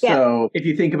 correct? Yeah. So if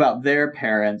you think about their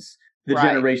parents, the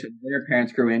generation their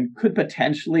parents grew in could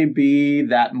potentially be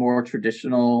that more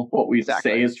traditional, what we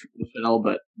say is traditional,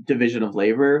 but division of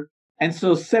labor. And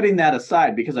so setting that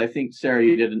aside, because I think, Sarah,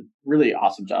 you did a really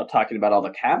awesome job talking about all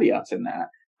the caveats in that,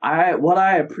 what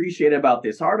I appreciate about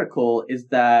this article is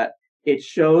that it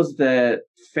shows that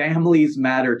families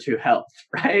matter to health,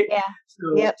 right? Yeah.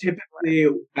 So typically,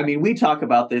 I mean, we talk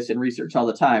about this in research all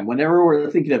the time. Whenever we're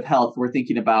thinking of health, we're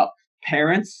thinking about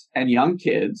parents and young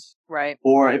kids. Right.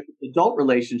 Or if it's adult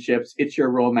relationships, it's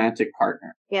your romantic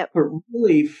partner. Yep. But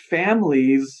really,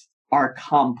 families are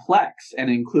complex and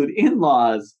include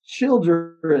in-laws,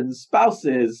 children,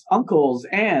 spouses, uncles,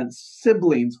 aunts,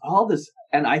 siblings, all this.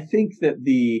 And I think that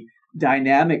the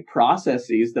dynamic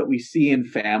processes that we see in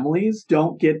families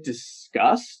don't get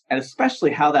discussed, and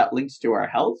especially how that links to our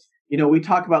health. You know, we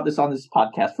talk about this on this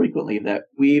podcast frequently, that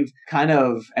we've kind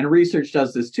of, and research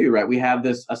does this too, right? We have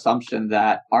this assumption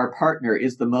that our partner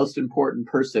is the most important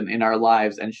person in our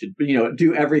lives and should, you know,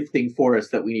 do everything for us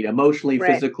that we need emotionally,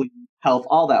 physically, health,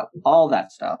 all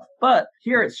that stuff. But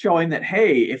here it's showing that,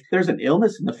 hey, if there's an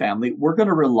illness in the family, we're going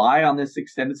to rely on this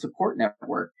extended support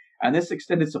network. And this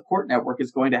extended support network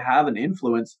is going to have an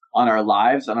influence on our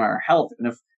lives and our health.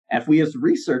 And if we as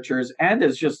researchers and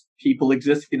as just people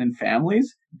existing in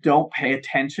families don't pay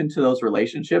attention to those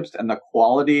relationships and the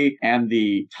quality and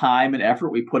the time and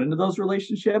effort we put into those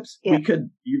relationships, that could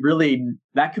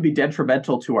be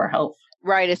detrimental to our health.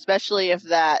 Right, especially if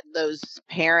those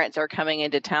parents are coming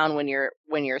into town when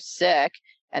you're sick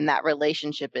and that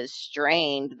relationship is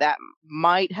strained, that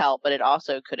might help, but it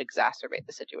also could exacerbate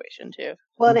the situation too.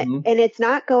 Well, and it's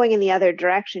not going in the other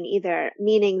direction either,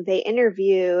 meaning they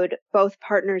interviewed both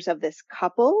partners of this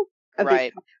couple.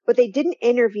 Right. But they didn't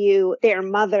interview their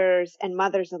mothers and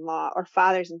mothers-in-law or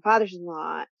fathers and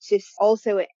fathers-in-law to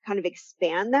also kind of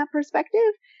expand that perspective.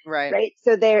 Right.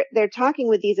 So they're talking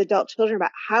with these adult children about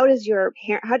how do your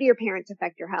parents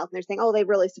affect your health? And they're saying, oh, they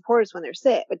really support us when they're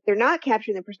sick, but they're not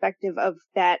capturing the perspective of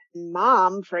that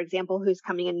mom, for example, who's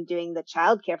coming in and doing the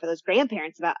childcare for those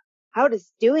grandparents about how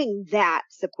does doing that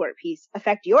support piece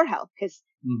affect your health? Because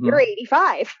you're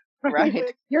 85.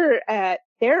 Right. You're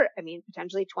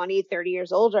potentially 20, 30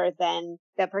 years older than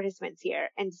the participants here.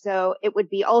 And so it would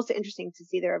be also interesting to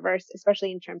see the reverse,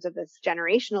 especially in terms of this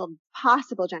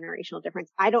possible generational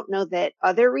difference. I don't know that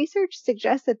other research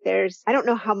suggests that I don't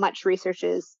know how much research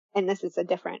is, and this is a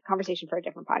different conversation for a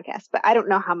different podcast, but I don't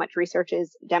know how much research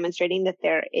is demonstrating that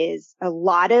there is a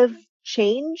lot of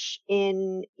change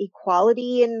in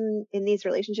equality in these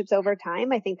relationships over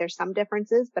time. I think there's some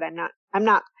differences, but I'm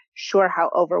not sure how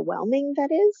overwhelming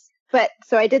that is. But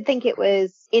so I did think it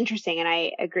was interesting, and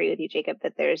I agree with you, Jacob,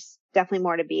 that there's definitely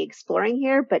more to be exploring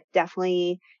here, but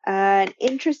definitely an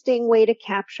interesting way to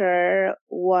capture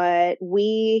what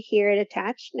we here at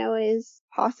Attached know is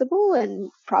possible and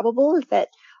probable, is that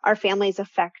our families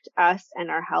affect us and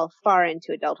our health far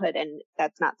into adulthood, and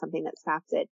that's not something that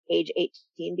stops at age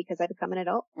 18 because I become an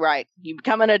adult. Right. You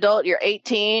become an adult, you're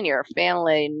 18, your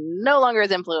family no longer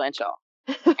is influential.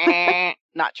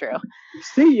 Not true.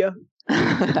 See ya.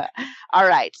 All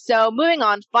right. So moving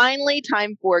on, finally,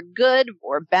 time for good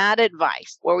or bad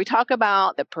advice, where we talk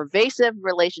about the pervasive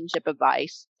relationship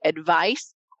advice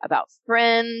about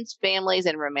friends, families,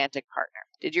 and romantic partners.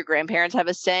 Did your grandparents have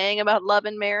a saying about love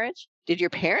and marriage? Did your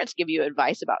parents give you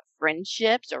advice about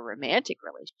friendships or romantic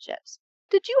relationships?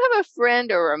 Did you have a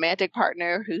friend or romantic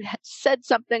partner who said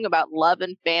something about love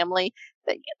and family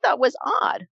that you thought was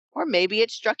odd? Or maybe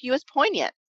it struck you as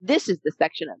poignant? This is the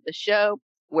section of the show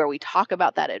where we talk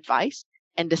about that advice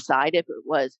and decide if it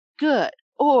was good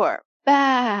or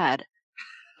bad.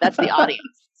 That's the audience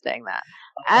saying that.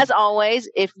 As always,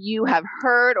 if you have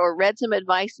heard or read some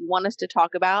advice you want us to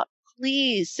talk about,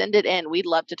 please send it in. We'd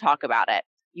love to talk about it.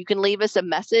 You can leave us a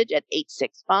message at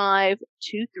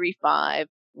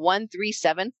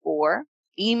 865-235-1374.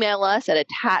 Email us at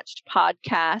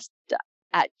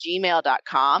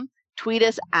attachedpodcast@gmail.com. Tweet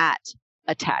us at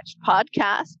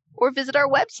attachedpodcast, or visit our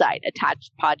website,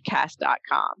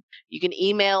 attachedpodcast.com. You can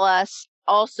email us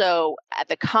also at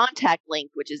the contact link,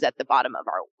 which is at the bottom of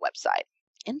our website.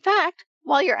 In fact,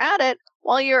 while you're at it,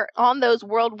 while you're on those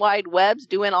worldwide webs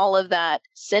doing all of that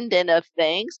send in of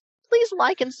things, please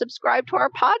like and subscribe to our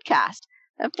podcast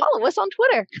and follow us on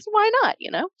Twitter, because why not,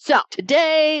 So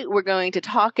today we're going to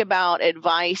talk about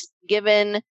advice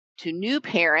given to new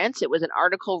parents. It was an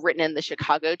article written in the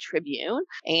Chicago Tribune,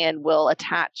 and we'll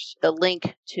attach the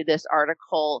link to this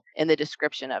article in the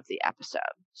description of the episode.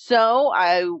 So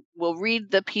I will read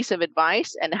the piece of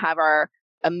advice and have our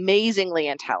amazingly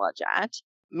intelligent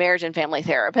marriage and family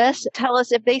therapist tell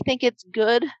us if they think it's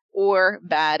good or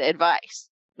bad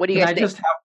advice. What do you guys think?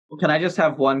 Can I just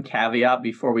have one caveat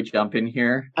before we jump in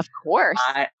here? Of course.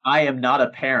 I am not a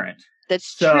parent.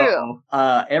 That's true.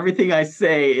 Everything I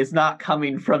say is not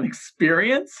coming from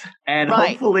experience, and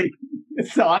hopefully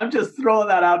So I'm just throwing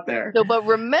that out there. So, but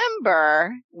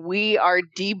remember, we are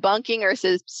debunking or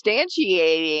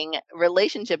substantiating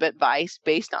relationship advice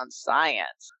based on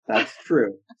science. That's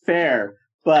true. Fair.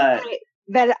 But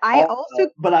I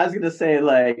was going to say,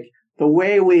 like, the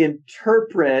way we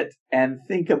interpret and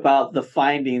think about the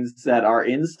findings that are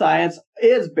in science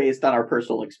is based on our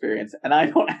personal experience. And I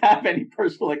don't have any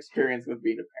personal experience with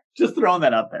being a parent. Just throwing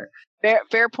that out there.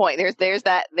 Fair point. There's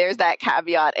that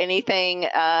caveat. Anything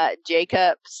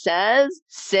Jacob says,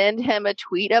 send him a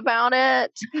tweet about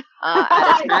it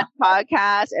at a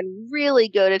podcast and really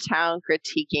go to town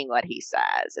critiquing what he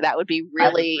says. That would be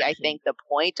really, I think, the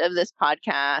point of this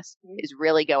podcast is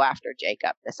really go after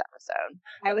Jacob this episode.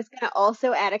 I was going to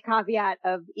also add a caveat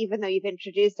of, even though you've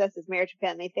introduced us as marriage and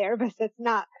family therapists, it's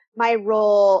not my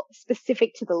role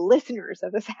specific to the listeners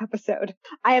of this episode.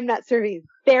 I am not serving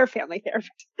their family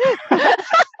therapist.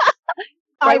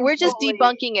 Right, we're just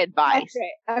debunking advice.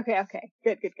 Okay.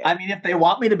 Good. I mean, if they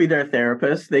want me to be their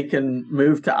therapist, they can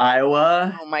move to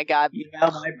Iowa. Oh my God.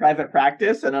 My private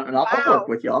practice, and I'll work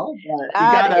with y'all.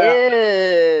 That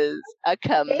is a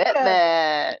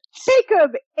commitment.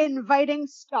 Jacob inviting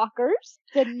stalkers.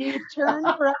 The new term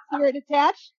for us here at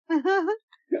Attached.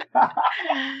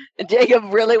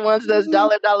 Jacob really wants those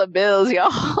dollar bills,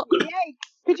 y'all. Yikes.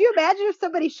 Could you imagine if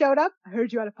somebody showed up? I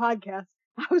heard you on a podcast.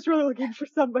 I was really looking for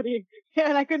somebody,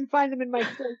 and I couldn't find them in my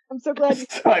state. I'm so glad you're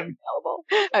available.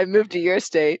 I moved to your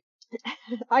state.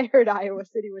 I heard Iowa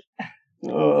City was.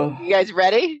 You guys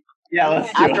ready? Yeah,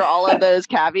 let's do it. After all of those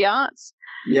caveats?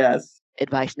 Yes.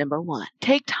 Advice number 1.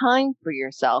 Take time for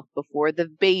yourself before the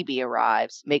baby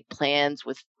arrives. Make plans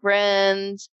with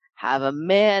friends. Have a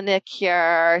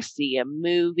manicure, see a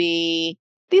movie.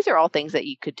 These are all things that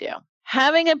you could do.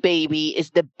 Having a baby is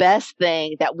the best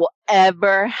thing that will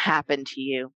ever happen to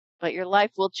you, but your life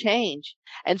will change.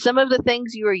 And some of the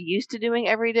things you are used to doing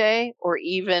every day or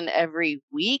even every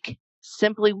week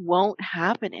simply won't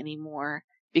happen anymore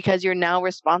because you're now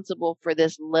responsible for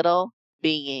this little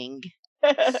being.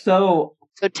 So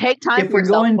take time for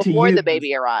yourself before the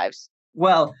baby arrives.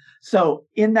 Well, so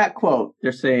in that quote,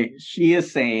 she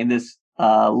is saying this,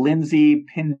 Lindsay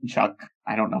Pinchuk,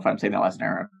 I don't know if I'm saying that last name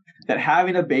right, that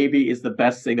having a baby is the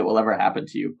best thing that will ever happen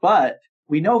to you. But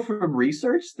we know from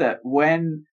research that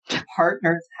when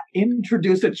partners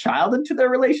introduce a child into their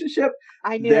relationship,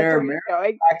 their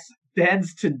marriage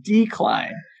tends to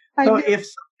decline. So if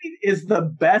something is the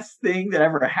best thing that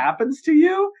ever happens to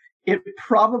you, it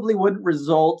probably wouldn't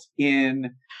result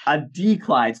in a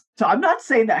decline. So I'm not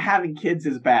saying that having kids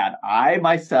is bad. I,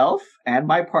 myself, and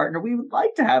my partner, we would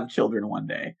like to have children one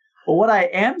day. But what I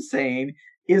am saying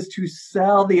is to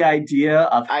sell the idea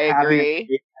of having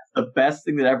the best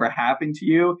thing that ever happened to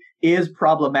you is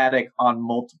problematic on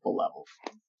multiple levels.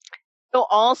 So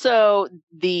also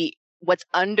what's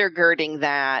undergirding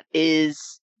that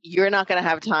is you're not going to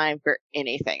have time for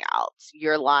anything else.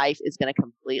 Your life is going to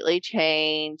completely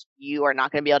change. You are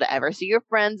not going to be able to ever see your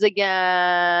friends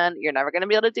again. You're never going to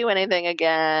be able to do anything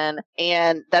again.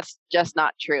 And that's just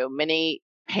not true. Many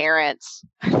parents,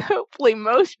 hopefully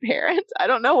most parents, I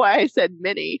don't know why I said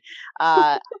many,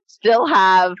 still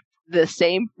have the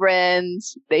same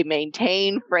friends. They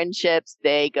maintain friendships.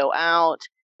 They go out.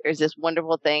 There's this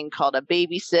wonderful thing called a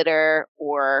babysitter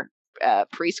or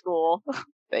preschool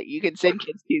that you can send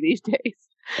kids to these days.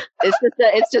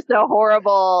 It's just a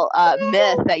horrible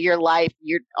myth that your life,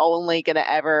 you're only going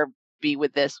to ever be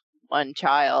with this one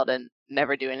child and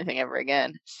never do anything ever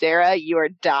again. Sarah, you are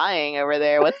dying over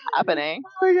there. What's happening?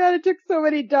 Oh my God, it took so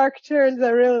many dark turns.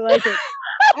 I really like it.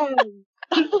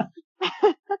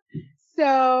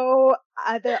 So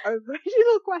the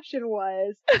original question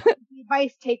was,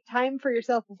 advice, take time for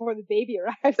yourself before the baby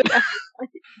arrives.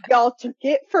 Y'all took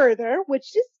it further,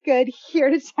 which is good. Here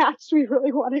at Attached, we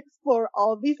really want to explore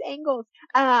all of these angles.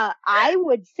 I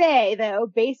would say, though,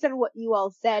 based on what you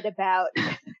all said about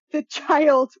the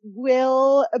child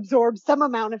will absorb some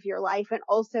amount of your life and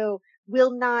also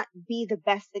will not be the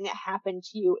best thing that happened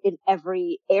to you in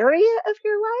every area of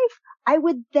your life, I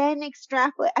would then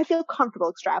extrapolate. I feel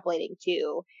comfortable extrapolating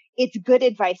to it's good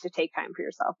advice to take time for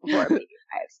yourself before a baby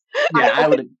arrives.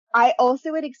 Yeah, I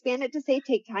also would expand it to say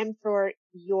take time for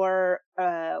your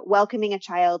welcoming a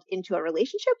child into a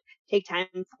relationship. Take time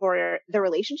for the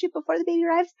relationship before the baby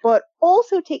arrives, but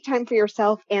also take time for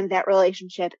yourself and that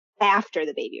relationship after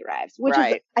the baby arrives, which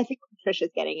is, I think, what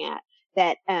Trisha's getting at.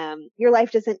 That your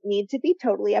life doesn't need to be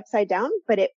totally upside down,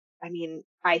 but it I mean,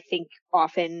 I think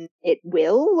often it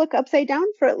will look upside down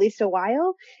for at least a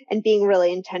while, and being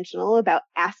really intentional about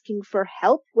asking for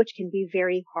help, which can be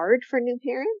very hard for new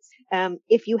parents.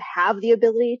 If you have the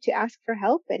ability to ask for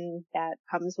help, and that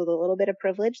comes with a little bit of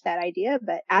privilege, that idea,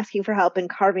 but asking for help and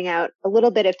carving out a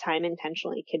little bit of time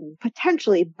intentionally can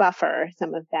potentially buffer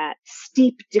some of that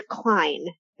steep decline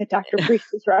that Dr. Priest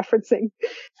is referencing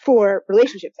for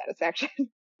relationship satisfaction.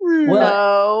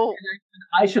 Well,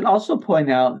 I should also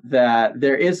point out that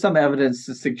there is some evidence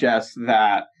to suggest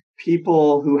that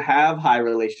people who have high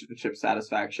relationship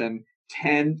satisfaction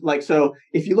so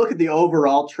if you look at the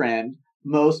overall trend,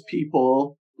 most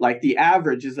people, like the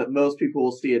average is that most people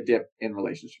will see a dip in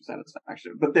relationship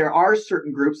satisfaction. But there are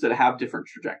certain groups that have different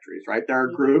trajectories, right? There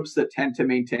are groups that tend to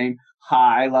maintain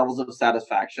high levels of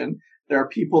satisfaction. There are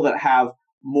people that have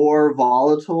more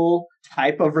volatile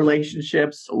type of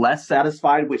relationships, less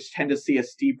satisfied, which tend to see a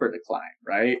steeper decline,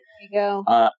 right? There you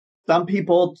go. Some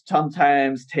people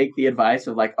sometimes take the advice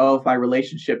of like, oh, if my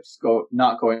relationship's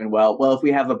not going well, if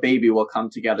we have a baby, we'll come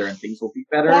together and things will be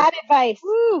better. Bad advice.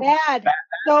 Bad.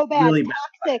 So bad. Really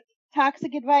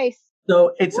Toxic advice.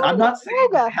 So I'm not saying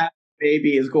that having a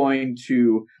baby is going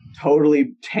to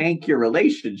totally tank your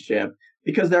relationship,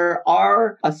 because there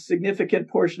are a significant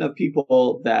portion of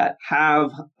people that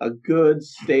have a good,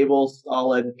 stable,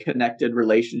 solid, connected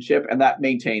relationship, and that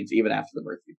maintains even after the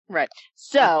birth. Right.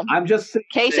 So I'm just saying,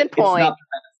 case in point,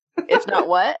 it's not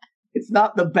what? It's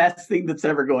not the best thing that's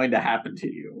ever going to happen to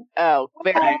you. Oh,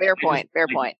 fair point.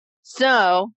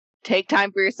 So take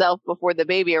time for yourself before the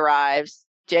baby arrives.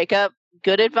 Jacob,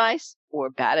 good advice or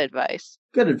bad advice?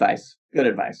 Good advice.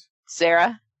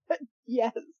 Sarah?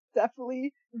 Yes,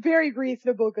 definitely. Very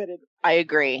reasonable, good advice. I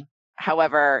agree.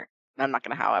 However, I'm not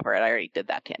going to however it. I already did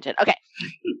that tangent. Okay.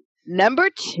 Number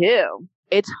 2,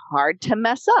 it's hard to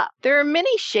mess up. There are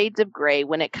many shades of gray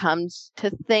when it comes to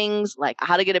things like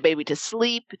how to get a baby to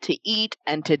sleep, to eat,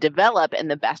 and to develop in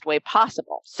the best way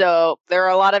possible. So there are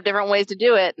a lot of different ways to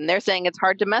do it, and they're saying it's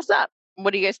hard to mess up.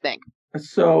 What do you guys think?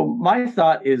 So my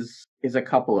thought is a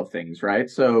couple of things, right?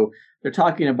 So they're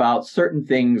talking about certain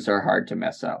things are hard to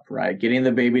mess up, right? Getting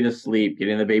the baby to sleep,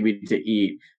 getting the baby to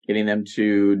eat, getting them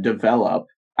to develop.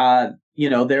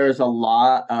 There is a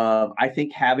lot of, I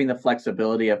think, having the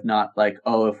flexibility of not like,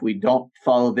 oh, if we don't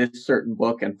follow this certain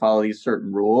book and follow these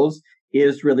certain rules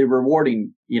is really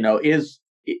rewarding,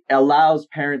 it allows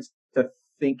parents to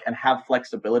think and have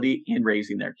flexibility in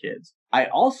raising their kids. I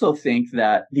also think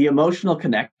that the emotional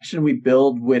connection we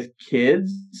build with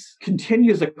kids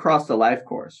continues across the life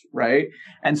course, right?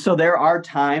 And so there are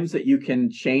times that you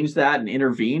can change that and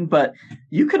intervene, but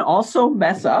you can also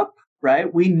mess up,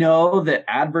 right? We know that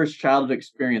adverse childhood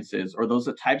experiences, or those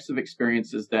are types of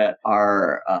experiences that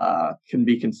are can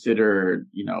be considered,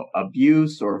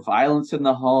 abuse or violence in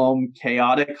the home,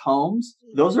 chaotic homes.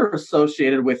 Those are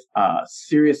associated with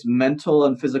serious mental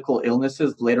and physical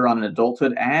illnesses later on in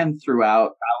adulthood and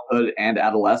throughout childhood and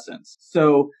adolescence.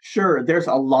 So sure, there's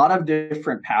a lot of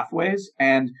different pathways,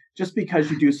 and just because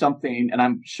you do something, and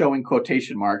I'm showing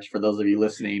quotation marks for those of you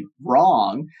listening,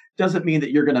 wrong, doesn't mean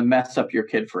that you're going to mess up your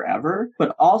kid forever.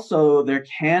 But also there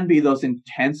can be those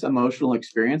intense emotional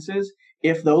experiences,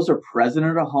 if those are present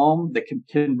at a home, that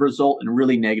can result in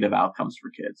really negative outcomes for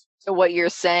kids. So what you're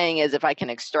saying is, if I can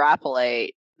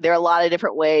extrapolate, there are a lot of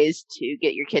different ways to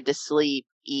get your kid to sleep,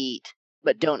 eat,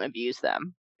 but don't abuse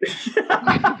them.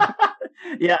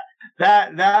 Yeah,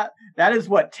 that is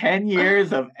what 10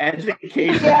 years of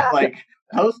education, like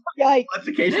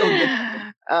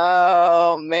post-educational.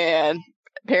 Oh man,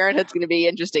 parenthood's going to be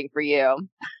interesting for you.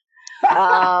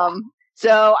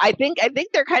 So I think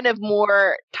they're kind of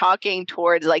more talking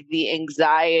towards like the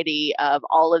anxiety of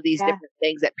all of these different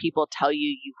things that people tell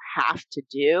you have to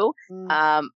do.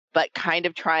 But kind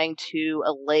of trying to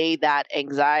allay that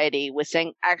anxiety with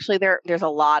saying, actually, there's a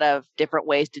lot of different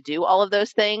ways to do all of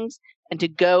those things, and to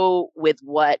go with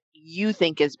what you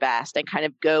think is best and kind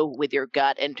of go with your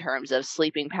gut in terms of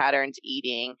sleeping patterns,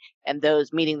 eating, and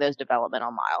meeting those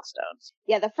developmental milestones.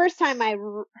 Yeah, the first time I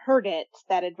heard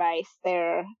that advice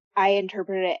there, I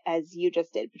interpreted it as you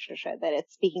just did, Patricia, that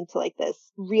it's speaking to like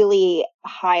this really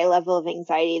high level of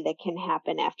anxiety that can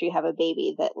happen after you have a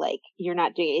baby, that like you're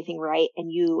not doing anything right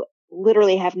and you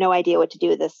literally have no idea what to do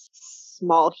with this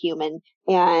small human,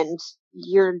 and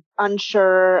you're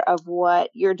unsure of what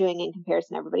you're doing in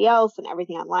comparison to everybody else, and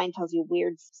everything online tells you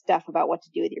weird stuff about what to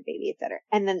do with your baby, etc.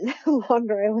 And then the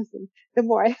longer I listened, the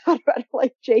more I thought about it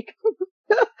like Jacob.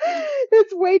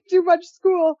 It's way too much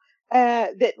school.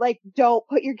 That like, don't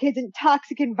put your kids in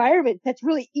toxic environments. That's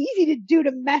really easy to do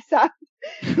to mess up.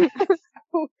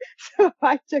 So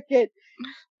I took it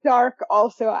dark.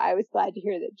 Also, I was glad to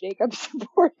hear that Jacob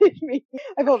supported me.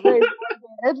 I felt very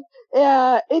validated.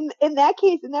 In that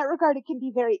case, in that regard, it can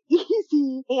be very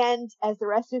easy. And as the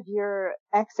rest of your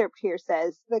excerpt here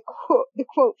says, the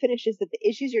quote finishes that the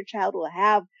issues your child will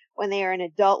have when they are an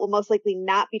adult will most likely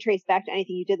not be traced back to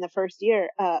anything you did in the first year.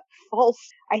 False.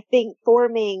 I think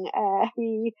forming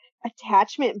the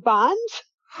attachment bond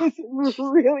is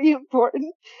really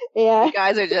important. Yeah. You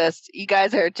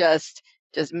guys are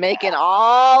just making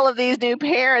all of these new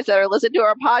parents that are listening to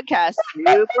our podcast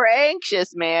super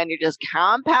anxious, man. You're just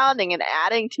compounding and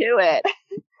adding to it.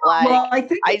 Like, Well,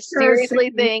 I seriously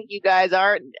think you guys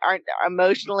aren't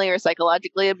emotionally or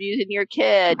psychologically abusing your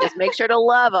kid. Just make sure to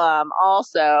love them.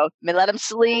 Also, I mean, let them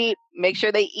sleep. Make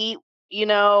sure they eat,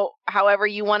 however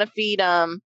you want to feed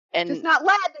them. And just not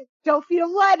lead. Don't feed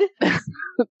them lead.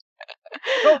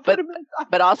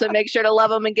 but also make sure to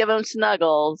love them and give them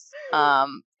snuggles.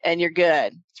 And you're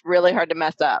good. It's really hard to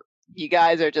mess up. You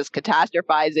guys are just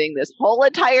catastrophizing this whole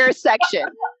entire section.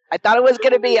 I thought it was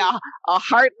going to be a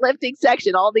heart-lifting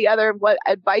section. All the other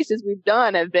advices we've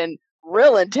done have been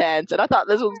real intense, and I thought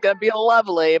this was going to be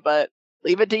lovely, but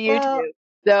leave it to you two.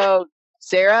 So,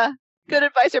 Sarah, good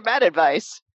advice or bad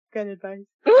advice? Good advice.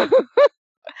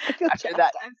 After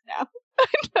that, now.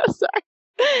 No,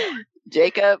 sorry.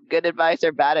 Jacob, good advice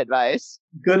or bad advice?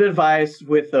 Good advice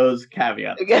with those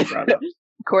caveats.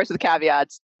 Of course, with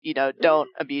caveats, don't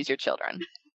abuse your children.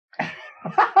 All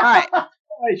right.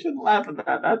 I shouldn't laugh at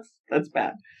that. That's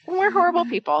bad. We're horrible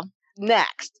people.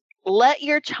 Next, let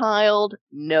your child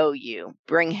know you.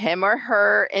 Bring him or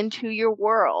her into your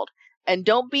world, and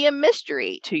don't be a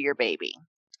mystery to your baby.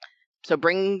 So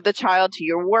bring the child to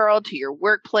your world, to your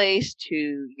workplace,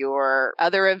 to your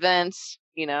other events.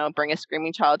 Bring a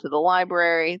screaming child to the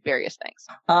library, various things.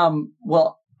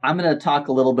 Well, I'm going to talk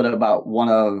a little bit about one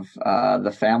of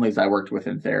the families I worked with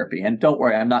in therapy. And don't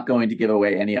worry, I'm not going to give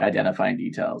away any identifying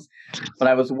details. But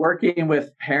I was working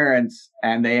with parents,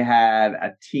 and they had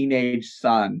a teenage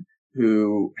son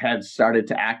who had started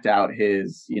to act out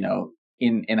his,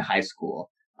 in high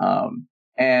school.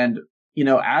 And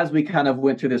as we kind of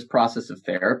went through this process of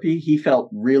therapy, he felt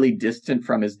really distant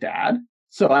from his dad.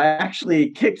 So I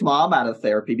actually kicked mom out of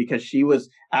therapy because she was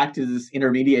acted as this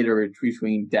intermediator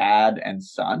between dad and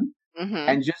son,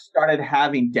 and just started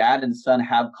having dad and son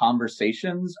have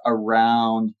conversations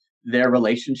around their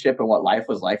relationship and what life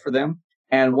was like for them.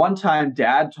 And one time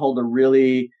dad told a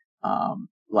really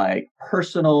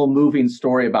personal, moving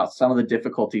story about some of the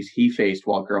difficulties he faced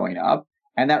while growing up.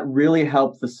 And that really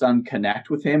helped the son connect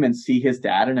with him and see his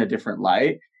dad in a different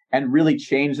light, and really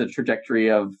change the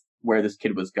trajectory of where this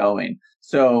kid was going.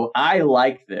 So I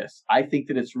like this. I think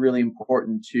that it's really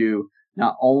important to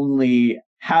not only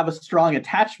have a strong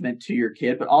attachment to your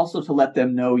kid, but also to let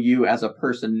them know you as a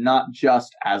person, not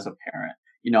just as a parent.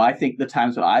 I think the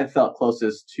times when I've felt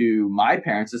closest to my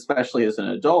parents, especially as an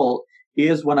adult,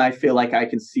 is when I feel like I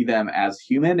can see them as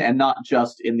human and not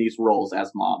just in these roles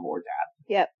as mom or dad.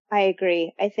 Yep, I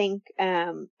agree. I think,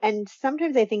 and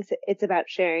sometimes I think it's about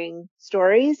sharing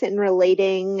stories and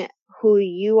relating who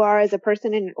you are as a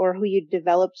person or who you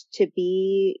developed to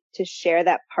be, to share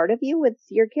that part of you with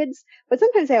your kids. But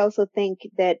sometimes I also think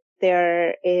that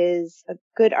there is a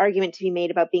good argument to be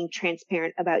made about being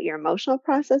transparent about your emotional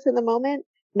process in the moment,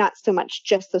 not so much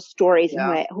just the stories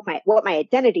and what my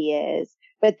identity is,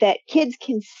 but that kids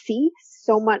can see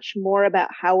so much more about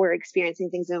how we're experiencing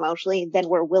things emotionally than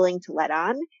we're willing to let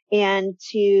on. And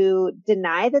to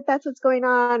deny that that's what's going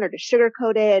on, or to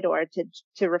sugarcoat it, or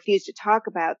to refuse to talk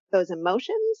about those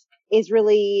emotions is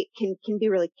really, can be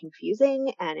really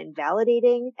confusing and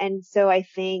invalidating. And so I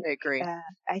think, I agree.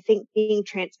 I think being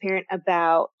transparent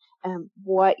about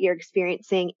what you're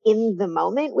experiencing in the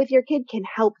moment with your kid can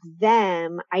help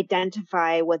them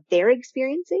identify what they're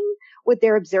experiencing, what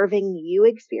they're observing you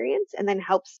experience, and then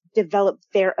helps develop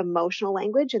their emotional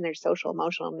language and their social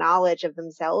emotional knowledge of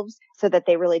themselves so that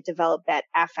they really develop that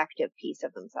affective piece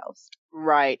of themselves.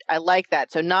 Right. I like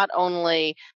that. So not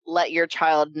only let your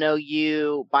child know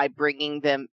you by bringing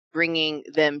them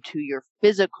to your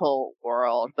physical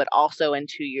world, but also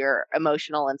into your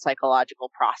emotional and psychological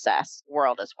process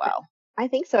world as well. I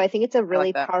think so. I think it's a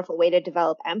really powerful way to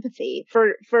develop empathy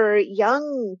for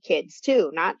young kids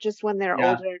too, not just when they're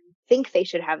older and think they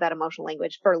should have that emotional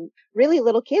language. For really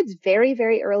little kids, very,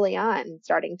 very early on,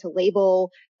 starting to label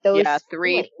those. Yeah,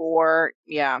 3, 4.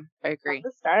 Yeah, I agree. At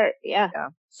the start. Yeah.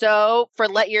 So for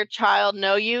let your child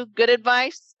know you, good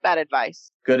advice, bad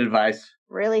advice? Good advice.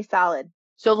 Really solid.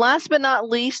 So last but not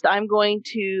least, I'm going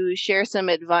to share some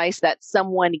advice that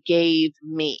someone gave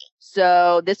me.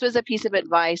 So this was a piece of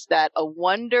advice that a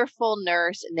wonderful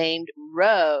nurse named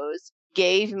Rose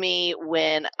gave me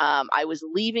when I was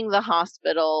leaving the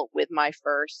hospital with my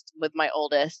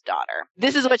oldest daughter.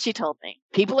 This is what she told me.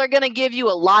 People are going to give you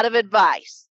a lot of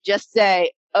advice. Just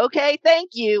say, okay,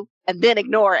 thank you, and then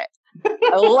ignore it.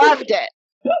 I loved it.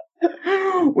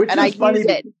 Which and is I funny. use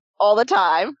it all the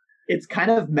time. It's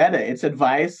kind of meta. It's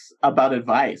advice about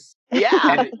advice. Yeah.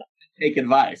 And take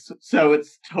advice. So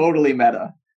it's totally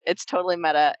meta. It's totally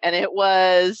meta. And it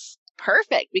was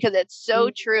perfect because it's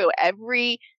so true.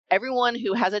 Everyone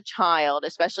who has a child,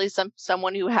 especially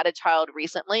someone who had a child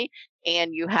recently,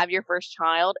 and you have your first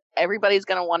child, everybody's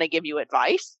going to want to give you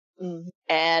advice. Mm-hmm.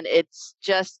 And it's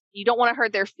just, you don't want to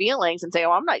hurt their feelings and say,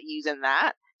 oh, I'm not using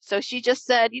that. So she just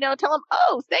said, tell them,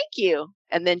 oh, thank you.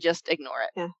 And then just ignore it.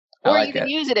 Yeah. Or you can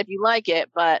use it if you like it.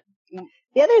 But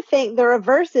the other thing, the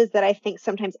reverse is that I think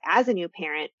sometimes as a new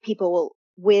parent, people will,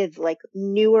 with like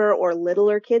newer or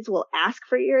littler kids, will ask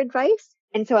for your advice.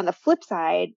 And so on the flip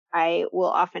side, I will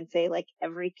often say, like,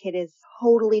 every kid is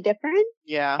totally different.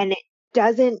 Yeah. And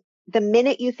the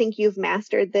minute you think you've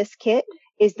mastered this kid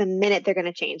is the minute they're going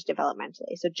to change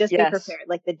developmentally. So just be prepared.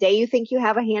 Like, the day you think you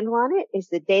have a handle on it is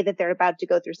the day that they're about to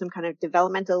go through some kind of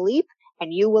developmental leap,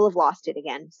 and you will have lost it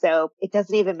again. So it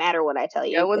doesn't even matter what I tell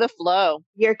you. Go with the flow.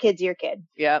 Your kid's your kid.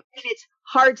 Yep. And it's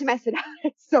hard to mess it up.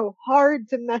 It's so hard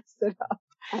to mess it up.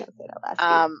 I don't say that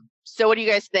last week. So what do you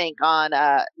guys think on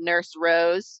Nurse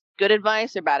Rose? Good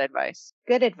advice or bad advice?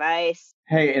 Good advice.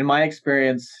 Hey, in my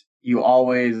experience, you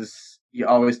always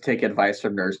take advice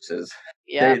from nurses.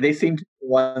 Yeah. They seem to be the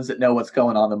ones that know what's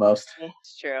going on the most.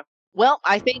 It's true. Well,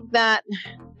 I think that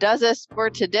does us for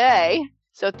today.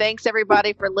 So thanks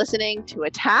everybody for listening to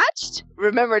Attached.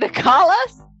 Remember to call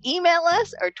us, email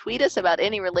us, or tweet us about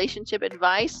any relationship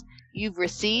advice you've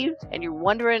received and you're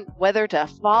wondering whether to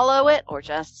follow it or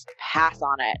just pass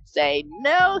on it. Say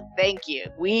no, thank you.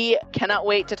 We cannot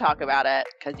wait to talk about it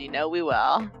because we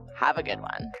will. Have a good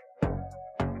one.